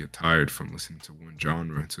obviously get tired from listening to one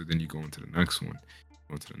genre. So then you go into the next one,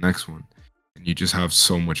 and you just have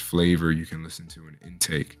so much flavor you can listen to and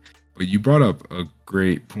intake. But you brought up a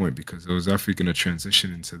great point, because I was actually going to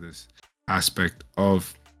transition into this aspect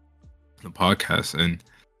of the podcast. And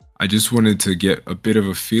I just wanted to get a bit of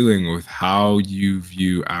a feeling with how you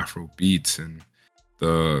view Afro beats and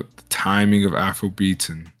the timing of Afro beats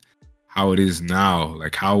and how it is now,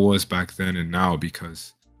 like how it was back then and now,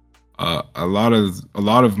 because a lot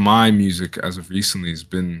of my music as of recently has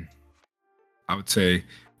been, I would say,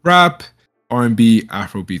 rap, R&B,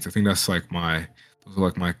 Afro beats. I think that's those are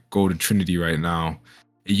like my golden trinity right now.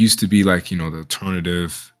 It used to be like, the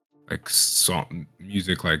alternative like song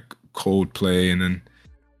music like Coldplay, and then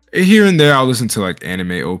here and there I'll listen to like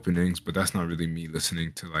anime openings, but that's not really me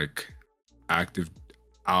listening to like active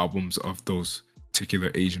albums of those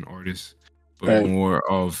particular Asian artists, but Right. more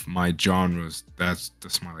of my genres. That's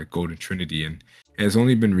my like golden trinity, and it has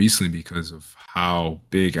only been recently because of how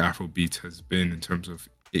big Afrobeats has been in terms of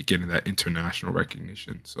it getting that international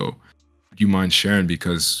recognition. So would you mind sharing,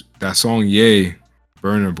 because that song Yay,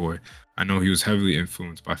 Burner Boy, I know he was heavily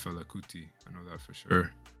influenced by Fela Kuti. I know that for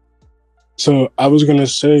sure. So I was gonna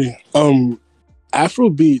say, Afro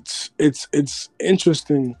beats. It's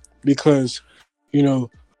interesting because,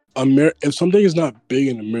 if something is not big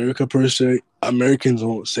in America per se, Americans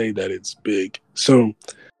won't say that it's big. So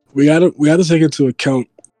we gotta take into account.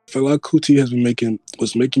 Fela Kuti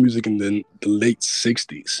was making music in the late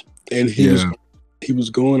 '60s, and he was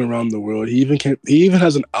going around the world. He even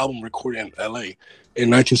has an album recorded in LA in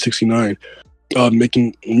 1969,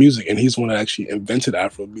 making music, and he's the one that actually invented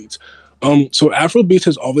Afro beats. So Afro beats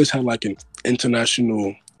has always had like an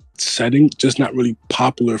international setting, just not really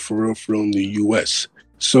popular for real in the US.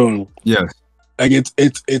 So Yes. Like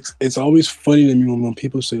it's always funny to me when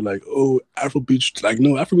people say like, "Oh, Afrobeats." Like,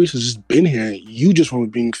 no, Afrobeats has just been here. You just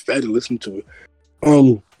weren't being fed to listen to it.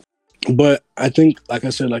 But I think, like I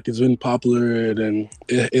said, like it's been popular and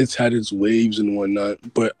it's had its waves and whatnot.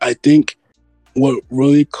 But I think what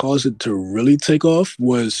really caused it to really take off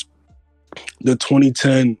was the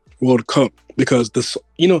 2010 World Cup, because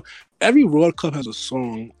every World Cup has a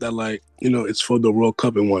song that, like, it's for the World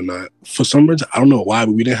Cup and whatnot. For some reason, I don't know why,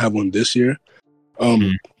 but we didn't have one this year.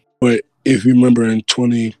 But if you remember in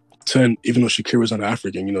 2010, even though Shakira was not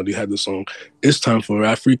African, they had the song "It's Time for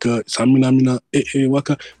Africa." Samina Mina,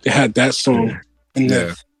 Waka. They had that song, and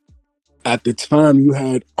then at the time you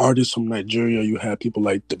had artists from Nigeria. You had people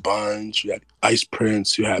like D'banj, you had Ice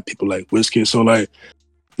Prince, you had people like Wizkid. So like,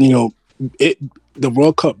 the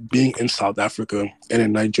World Cup being in South Africa and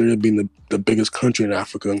in Nigeria being the biggest country in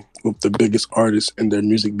Africa with the biggest artists and their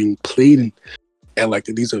music being played in at like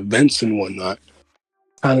these events and whatnot,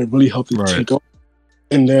 kind of really helped it take off.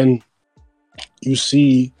 And then you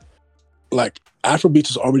see, like, Afrobeats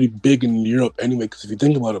is already big in Europe anyway, because if you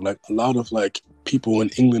think about it, like a lot of like people in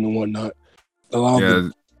England and whatnot, a lot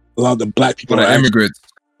of the black people are immigrants.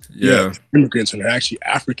 Immigrants, and they're actually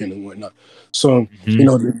African and whatnot. So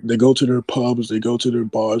they go to their pubs, they go to their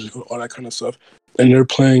bars, all that kind of stuff, and they're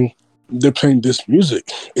playing this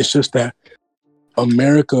music. It's just that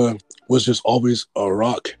America was just always a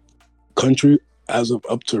rock country as of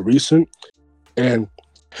up to recent, and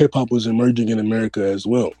hip hop was emerging in America as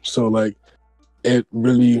well. So like,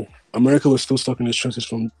 America was still stuck in this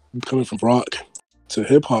transition from coming from rock to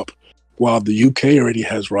hip hop, while the UK already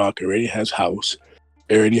has rock, already has house,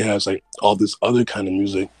 already has like all this other kind of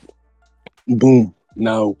music. Boom.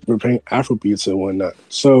 Now we're playing Afrobeats and whatnot.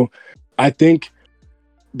 So I think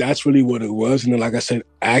that's really what it was. And then, like I said,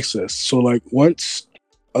 access. So like, once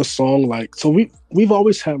a song like, so we've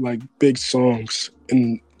always had like big songs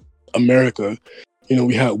in America.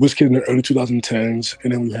 We had Wizkid in the early 2010s,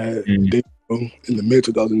 and then we had Davido in the mid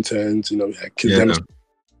 2010s. We had Kids.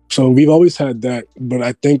 So we've always had that. But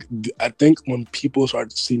I think when people start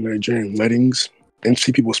to see Nigerian weddings and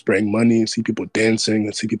see people spraying money and see people dancing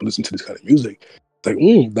and see people listen to this kind of music,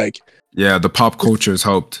 like, the pop culture has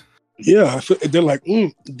helped. Yeah, they're like,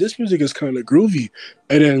 this music is kind of groovy.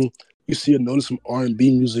 And then you see notice some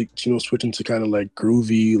R&B music, switching to kind of like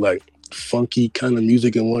groovy, like funky kind of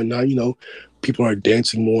music and whatnot. People are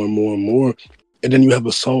dancing more and more and more. And then you have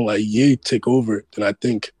a song like "Ye" take over. And I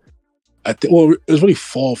think, well, it's really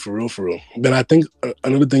fall for real. But I think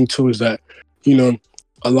another thing too is that,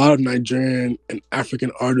 a lot of Nigerian and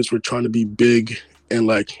African artists were trying to be big, and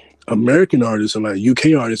like American artists and like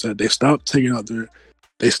UK artists, that they stopped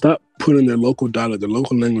putting their local dialect, their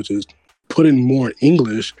local languages, put in more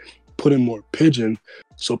English, put in more pidgin,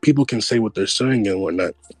 so people can say what they're saying and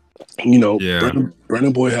whatnot.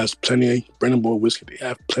 Burna Boy has plenty. Burna Boy, Wizkid, they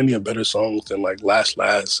have plenty of better songs than like Last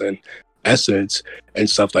and Essence and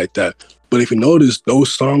stuff like that. But if you notice,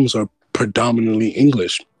 those songs are predominantly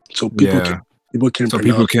English, so people can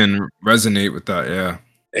resonate with that. Yeah,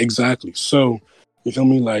 exactly. So you feel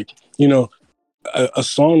me? Like, a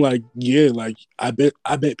song like like I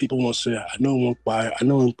bet people won't say I know it won't buy it, I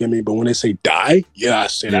know it won't get me, but when they say die, I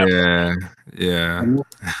say that.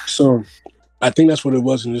 So I think that's what it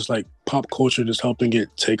was, and just like pop culture just helping it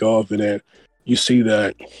take off. And then you see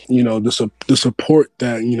that, the support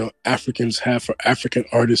that, Africans have for African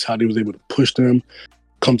artists, how they was able to push them,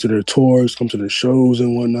 come to their tours, come to their shows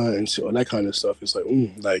and whatnot, and see all that kind of stuff. It's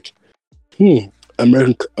like,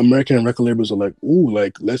 American record labels are like,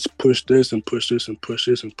 like, let's push this and push this and push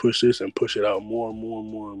this and push this and push it out more and more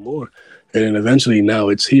and more and more. And then eventually now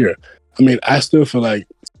it's here. I mean, I still feel like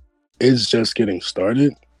it's just getting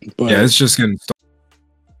started. But it's just getting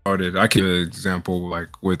started. I can give an example, like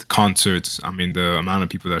with concerts. I mean, the amount of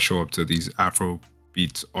people that show up to these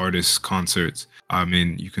Afrobeats artists concerts, I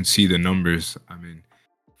mean, you can see the numbers. I mean,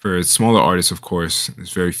 for smaller artists, of course,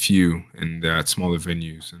 there's very few, and they're at smaller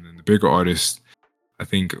venues. And then the bigger artists, I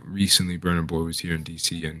think recently Burna Boy was here in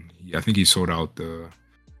DC, and I think he sold out the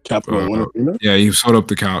Capital One Arena. Yeah, he sold up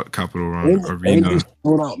the Capital One Arena. And he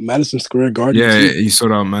sold out Madison Square Garden. Yeah, he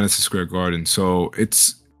sold out Madison Square Garden. So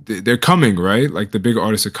they're coming, right? Like the big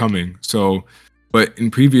artists are coming. So, but in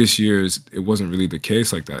previous years, it wasn't really the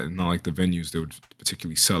case like that. It's not like the venues, they would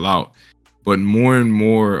particularly sell out. But more and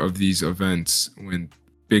more of these events, when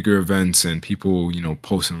bigger events and people,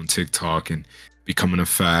 posting on TikTok and becoming a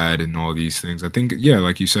fad and all these things, I think,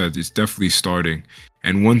 like you said, it's definitely starting.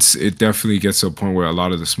 And once it definitely gets to a point where a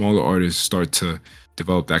lot of the smaller artists start to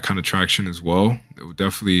develop that kind of traction as well, it will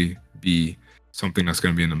definitely be something that's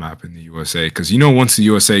going to be in the map in the USA. Because, once the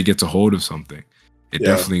USA gets a hold of something it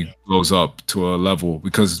Yeah. definitely blows up to a level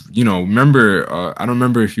because remember I don't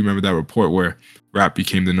remember if you remember that report where rap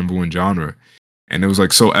became the number one genre, and it was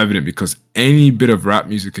like so evident because any bit of rap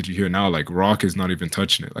music that you hear now, like rock is not even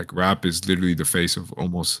touching it. Like rap is literally the face of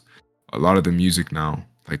almost a lot of the music now.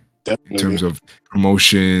 Like in terms Definitely. of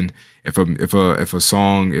promotion, if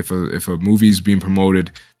a movie's being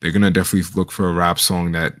promoted, they're gonna definitely look for a rap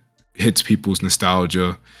song that hits people's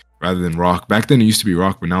nostalgia rather than rock. Back then it used to be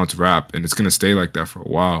rock, but now it's rap, and it's gonna stay like that for a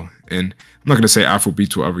while. And I'm not gonna say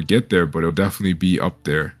Afrobeats will ever get there, but it'll definitely be up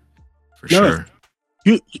there for No,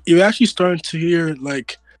 sure. you're actually starting to hear,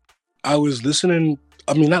 like, I was listening.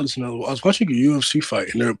 I mean, not listening. I was watching a UFC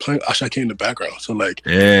fight, and they were playing Ashake in the background. So, like,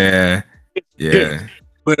 Yeah, yeah. yeah,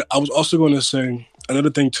 But I was also going to say another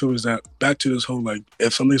thing too is that back to this whole, like,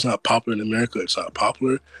 if something's not popular in America, it's not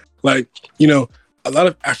popular. Like, a lot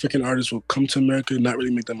of African artists will come to America and not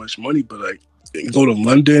really make that much money, but like go to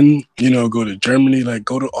London, go to Germany, like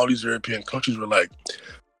go to all these European countries where like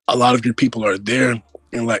a lot of your people are there,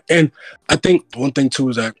 and I think one thing too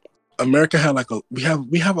is that America had like we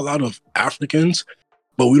have a lot of Africans,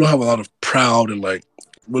 but we don't have a lot of proud and like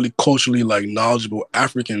really culturally like knowledgeable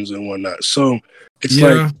Africans and whatnot. So it's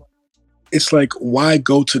like yeah. it's like, why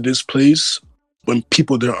go to this place when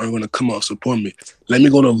people there aren't going to come out and support me? Let me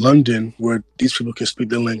go to London where these people can speak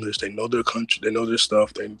their language. They know their country. They know their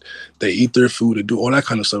stuff. They eat their food. They do all that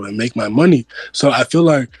kind of stuff and make my money. So I feel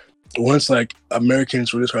like once like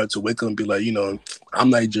Americans really started to wake up and be like, I'm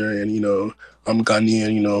Nigerian, I'm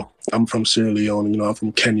Ghanaian, I'm from Sierra Leone, I'm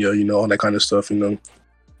from Kenya, all that kind of stuff,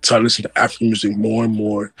 so I listen to African music more and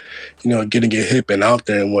more, getting it hip and out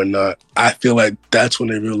there and whatnot. I feel like that's when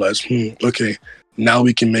they realize, okay, now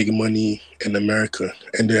we can make money in America.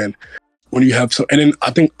 And then when you have and then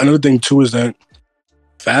I think another thing too is that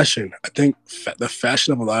fashion. I think the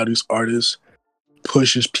fashion of a lot of these artists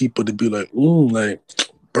pushes people to be like, like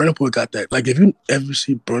Burna Boy got that. Like if you ever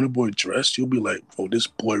see Burna Boy dressed, you'll be like, oh, this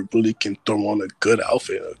boy really can throw on a good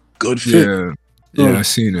outfit, a good fit. Yeah, So, I've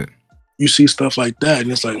seen it. you see stuff like that,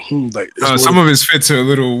 and it's like, like it's Some of his fits are a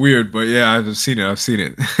little weird, but yeah, I've seen it.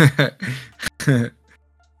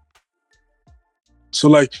 So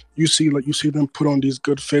like you see them put on these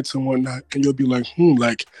good fits and whatnot, and you'll be like,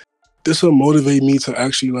 like this will motivate me to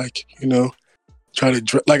actually like try to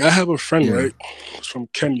dress. Like I have a friend right, who's from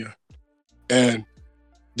Kenya, and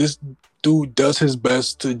this dude does his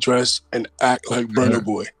best to dress and act like Burna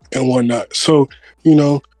Boy and whatnot. So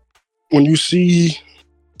when you see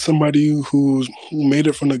somebody who made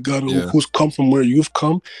it from the gutter, who's come from where you've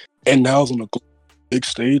come, and now is on a big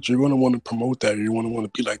stage, you're going to want to promote that. You're going to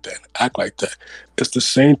want to be like that and act like that. It's the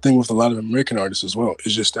same thing with a lot of American artists as well.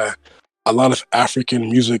 It's just that a lot of African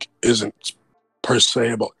music isn't per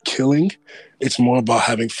se about killing. It's more about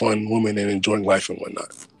having fun, women, and enjoying life and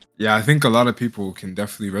whatnot. Yeah, I think a lot of people can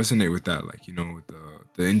definitely resonate with that. Like, with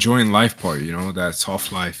the enjoying life part, that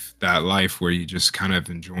soft life, that life where you just kind of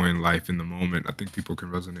enjoying life in the moment. I think people can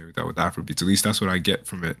resonate with that with Afrobeats. At least that's what I get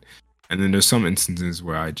from it. And then there's some instances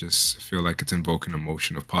where I just feel like it's invoking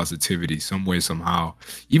emotion of positivity some way, somehow.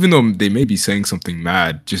 Even though they may be saying something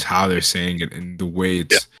mad, just how they're saying it and the way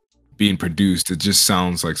it's being produced, it just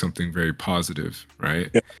sounds like something very positive,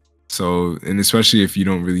 right? Yeah. So, and especially if you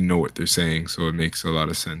don't really know what they're saying, so it makes a lot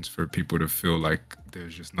of sense for people to feel like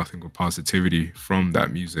there's just nothing but positivity from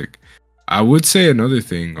that music. I would say another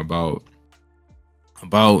thing about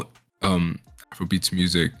Afrobeats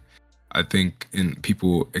music, I think in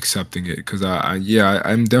people accepting it, because I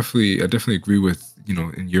definitely agree with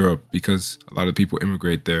in Europe, because a lot of people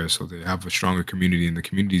immigrate there, so they have a stronger community, and the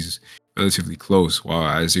community's relatively close. While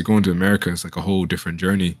as you're going to America, it's like a whole different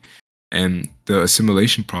journey. And the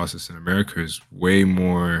assimilation process in America is way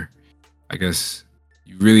more, I guess,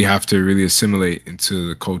 you really have to really assimilate into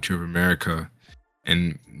the culture of America.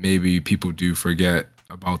 And maybe people do forget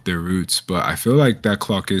about their roots. But I feel like that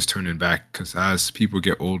clock is turning back, because as people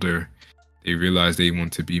get older, they realize they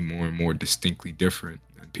want to be more and more distinctly different.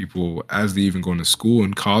 And people, as they even go into school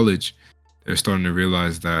and college, they're starting to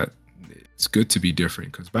realize that it's good to be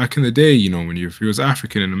different. Because back in the day, if you was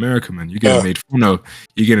African in America, man, you're getting made fun of,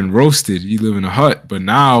 you're getting roasted, you live in a hut. But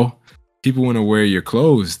now people want to wear your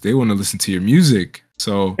clothes, they want to listen to your music.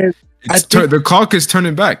 So the clock is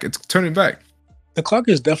turning back. It's turning back. The clock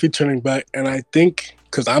is definitely turning back, and I think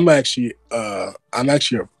because I'm actually a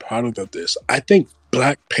product of this. I think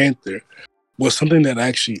Black Panther was something that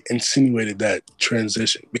actually insinuated that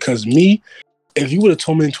transition. Because if you would have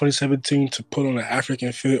told me in 2017 to put on an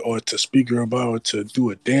African fit or to speak Yoruba or to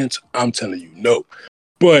do a dance, I'm telling you no.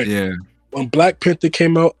 But when Black Panther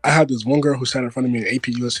came out, I had this one girl who sat in front of me in AP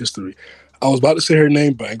US History. I was about to say her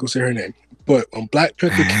name, but I ain't gonna say her name. But when Black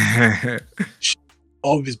Panther came out,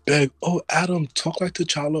 always beg, "Oh, Adam, talk like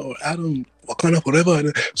T'Challa," or "Adam, Wakanda forever."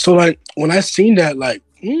 And so like when I seen that, like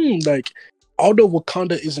although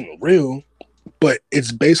Wakanda isn't real, but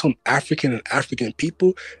it's based on African and African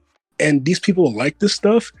people, and these people like this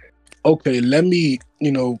stuff. Okay, let me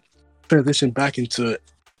transition back into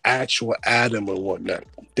actual Adam and whatnot.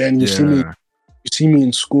 Then Yeah, you see me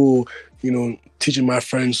in school, teaching my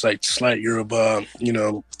friends like slight Yoruba,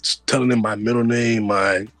 telling them my middle name,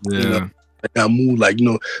 my, yeah. Amu, like,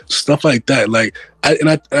 stuff like that. Like,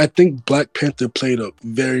 I think Black Panther played a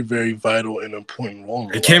very, very vital and important role in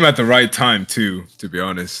It my came life. at the right time too, to be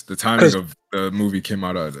honest. The timing Because of the movie came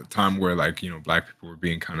out at a time where, like, black people were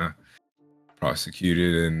being kind of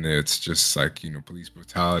prosecuted, and it's just like, police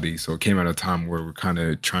brutality. So it came at a time where we're kind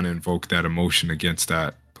of trying to invoke that emotion against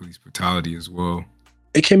that police brutality as well.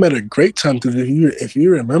 it came at a great time, because if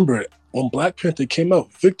you remember it, when Black Panther came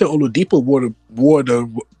out, Victor Oladipo wore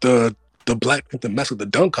the Black Panther mask at the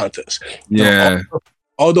dunk contest. Now, Yeah,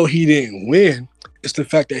 although he didn't win, it's the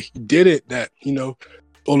fact that he did it that,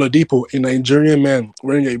 Oladipo, a Nigerian man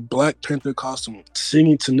wearing a Black Panther costume,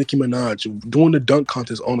 singing to Nicki Minaj, doing the dunk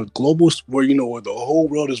contest on a global where where the whole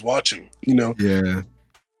world is watching. yeah,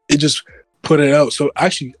 It just put it out. So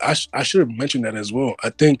actually, I should have mentioned that as well. I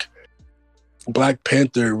think Black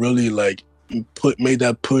Panther really like made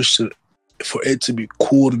that push for it to be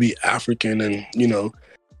cool to be African, and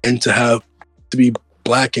and to be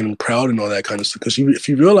black and proud and all that kind of stuff. Because if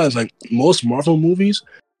you realize, like, most Marvel movies,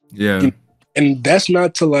 yeah, and that's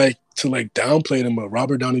not to downplay them, but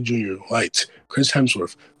Robert Downey Jr. white, Chris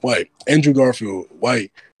Hemsworth white, Andrew Garfield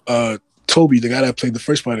white, Toby, the guy that played the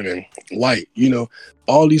first Spider-Man, white.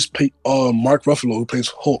 All these Mark Ruffalo, who plays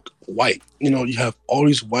Hulk, white. You have all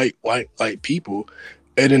these white people,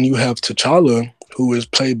 and then you have T'Challa, who is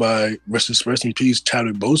played by rest in peace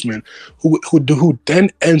Chadwick Boseman, who then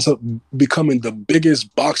ends up becoming the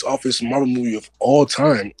biggest box office Marvel movie of all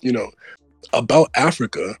time. About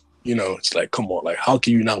Africa. It's like, come on, like, how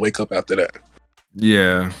can you not wake up after that?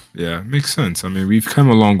 yeah, yeah. Makes sense. I mean, we've come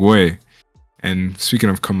a long way. And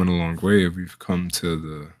speaking of coming a long way, we've come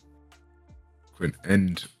to the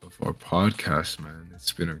end of our podcast, man.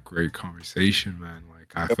 It's been a great conversation, man.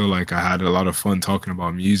 Like, I feel like I had a lot of fun talking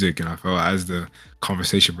about music, and I felt as the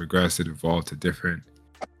conversation progressed, it evolved to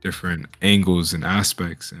different angles and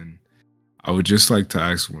aspects. And I would just like to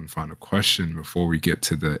ask one final question before we get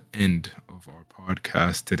to the end of our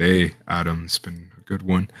podcast today. Adam, it's been a good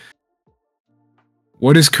one.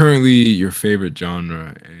 What is currently your favorite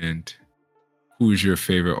genre, and who is your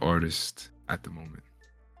favorite artist at the moment?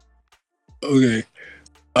 Okay.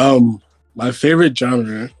 My favorite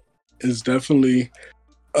genre is definitely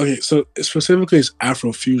okay. So specifically, it's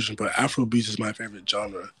Afrofusion, but Afrobeats is my favorite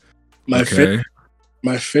genre. My Okay.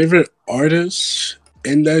 my favorite artist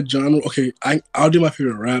in that genre. Okay, I'll do my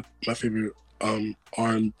favorite rap, my favorite R.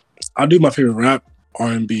 I'll do my favorite rap,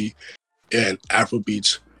 R&B, and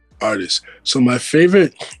Afrobeats artists. So my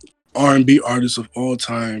favorite R&B artist of all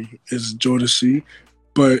time is Jodeci,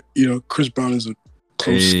 but Chris Brown is a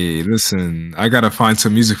close. Hey, listen, I gotta find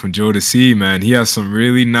some music from Jodeci, man. He has some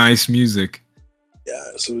really nice music.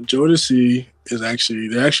 Yeah, so Jodeci is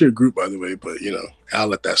they're actually a group, by the way, but I'll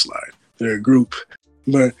let that slide. They're a group,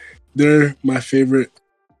 but they're my favorite.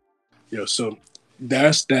 So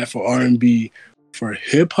that's that for R&B. For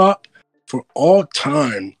hip hop, for all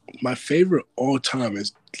time, my favorite all time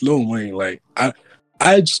is Lil Wayne. Like, I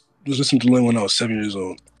just was listening to Lil Wayne when I was 7 years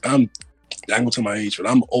old. I'm not gonna tell my age, but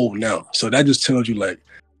I'm old now. So that just tells you like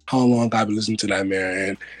how long I've been listening to that man,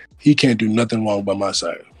 and he can't do nothing wrong by my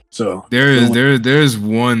side. So There's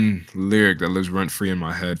one lyric that lives rent free in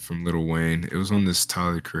my head from Lil Wayne. It was on this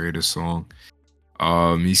Tyler Creator song.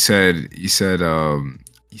 He said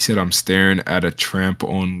I'm staring at a tramp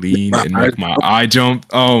on lean and make my eye jump.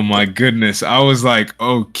 Oh my goodness. I was like,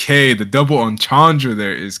 okay, the double entendre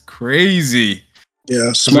there is crazy.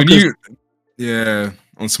 Yeah, Smuckers. Yeah,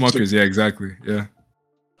 on Smuckers, yeah, exactly. Yeah.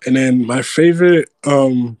 And then my favorite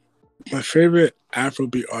Afrobeat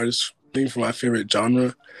artist thing for my favorite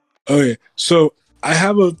genre. Okay, so I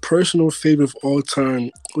have a personal favorite of all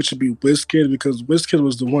time, which would be Wizkid, because Wizkid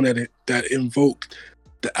was the one that invoked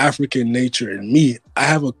the African nature in me. I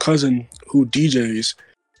have a cousin who DJs,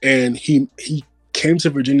 and he came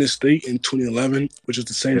to Virginia State in 2011, which is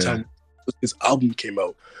the same time his album came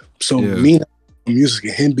out. So me music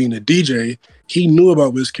and him being a DJ, he knew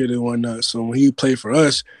about Wizkid and whatnot. So when he played for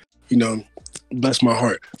us, bless my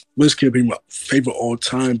heart, Wizkid be my favorite all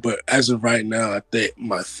time. But as of right now, I think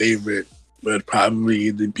my favorite would probably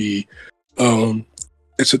either be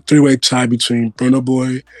it's a three-way tie between Burna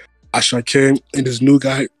Boy, Asake, and this new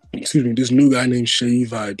guy excuse me, this new guy named Shay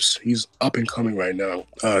Vibes. He's up and coming right now.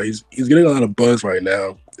 He's getting a lot of buzz right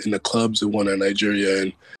now in the clubs in one in Nigeria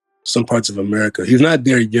and some parts of America. He's not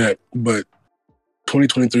there yet, but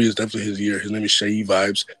 2023 is definitely his year. His name is Shay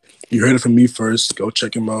Vibes. You heard it from me first. Go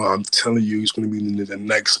check him out. I'm telling you, he's going to be the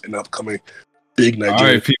next and upcoming big Nigerian. All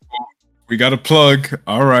right, people, we got a plug.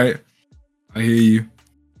 All right, I hear you.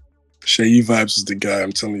 Shay Vibes is the guy.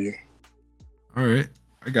 I'm telling you. All right,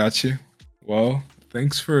 I got you. Well,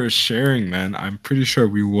 thanks for sharing, man. I'm pretty sure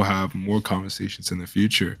we will have more conversations in the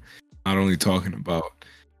future, not only talking about,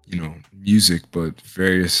 music, but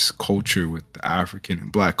various culture with the African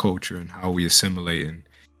and Black culture and how we assimilate and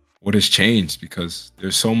what has changed, because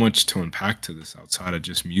there's so much to unpack to this outside of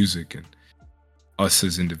just music and us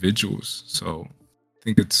as individuals. So I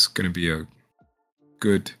think it's going to be a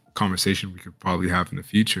good conversation we could probably have in the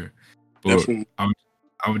future. But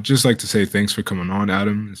I would just like to say thanks for coming on,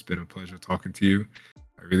 Adam. It's been a pleasure talking to you.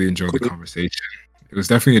 I really enjoyed the conversation. It was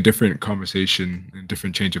definitely a different conversation and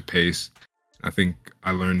different change of pace. I think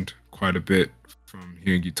I learned quite a bit from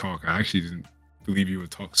hearing you talk. I actually didn't believe you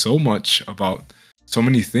would talk so much about so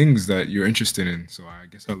many things that you're interested in. So I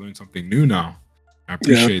guess I learned something new now. I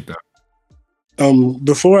appreciate that.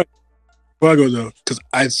 Before I go though, because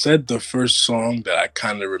I said the first song that I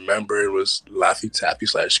kind of remembered was Laffy Taffy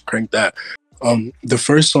 / Crank That. The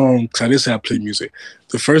first song, because I didn't say I played music.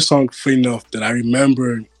 The first song, funny enough, that I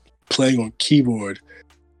remember playing on keyboard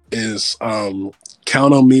is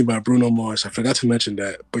Count on Me by Bruno Mars. I forgot to mention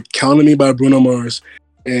that. But Count on Me by Bruno Mars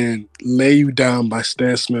and Lay You Down by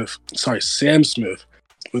Sam Smith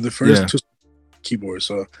were the first two keyboards.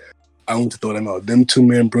 So I want to throw them out. Them two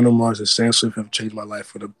men, Bruno Mars and Sam Smith, have changed my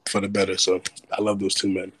life for the better. So I love those two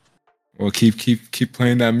men. Well, keep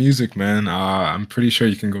playing that music, man. I'm pretty sure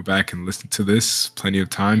you can go back and listen to this plenty of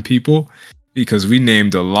time, people, because we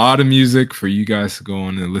named a lot of music for you guys to go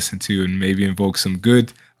on and listen to and maybe invoke some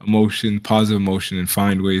good emotion, positive emotion, and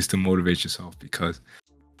find ways to motivate yourself, because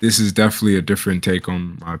this is definitely a different take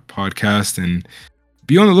on my podcast. And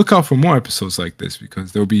be on the lookout for more episodes like this,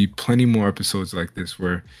 because there'll be plenty more episodes like this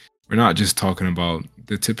where we're not just talking about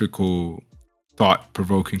the typical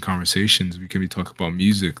thought-provoking conversations. We can be talking about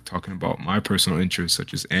music, talking about my personal interests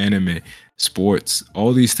such as anime, sports.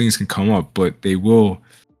 All these things can come up, but they will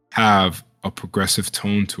have a progressive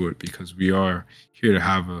tone to it, because we are here to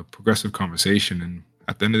have a progressive conversation, and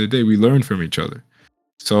at the end of the day we learn from each other.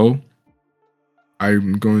 So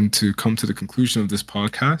I'm going to come to the conclusion of this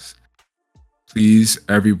podcast. Please,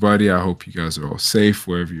 everybody, I hope you guys are all safe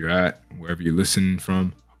wherever you're at, wherever you're listening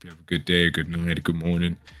from. Hope you have a good day, a good night, a good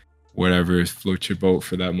morning, whatever floats your boat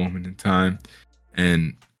for that moment in time.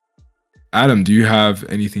 And Adam, do you have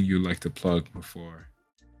anything you'd like to plug before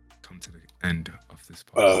we come to the end of this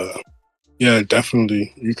podcast? Yeah,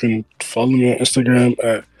 definitely. You can follow me on Instagram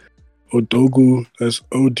at Odogwu. That's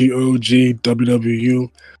ODOGWWU.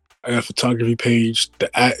 I got a photography page. The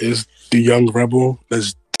 @ is The Young Rebel.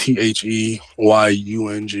 That's THEYUNG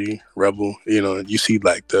Rebel. You see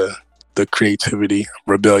like the creativity,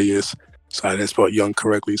 rebellious. So I didn't spell young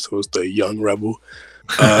correctly, so it's The Young Rebel.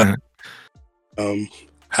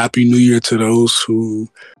 Happy New Year to those who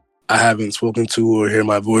I haven't spoken to or hear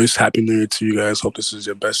my voice. Happy New Year to you guys. Hope this is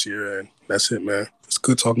your best year, and that's it, man. It's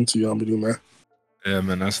good talking to you, Amadou, man. Yeah,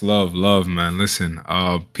 man, that's love, man. Listen,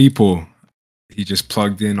 people, he just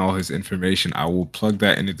plugged in all his information. I will plug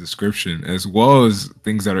that in the description, as well as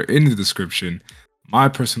things that are in the description. My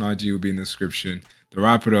personal IG will be in the description. The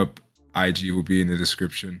Wrap It Up IG will be in the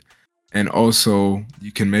description. And also,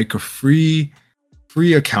 you can make a free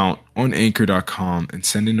account on anchor.com and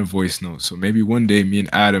send in a voice note. So maybe one day me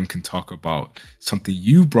and Adam can talk about something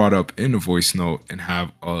you brought up in a voice note and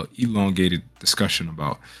have a elongated discussion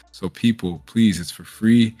about. So people, please, it's for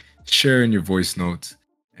free. Share in your voice notes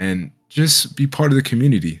and just be part of the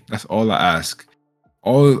community. That's all I ask.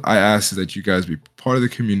 All I ask is that you guys be part of the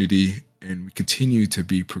community and we continue to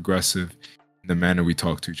be progressive in the manner we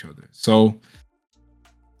talk to each other. So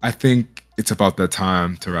I think it's about that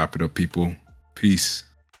time to wrap it up, people. Peace.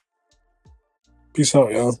 Peace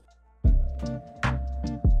out, y'all.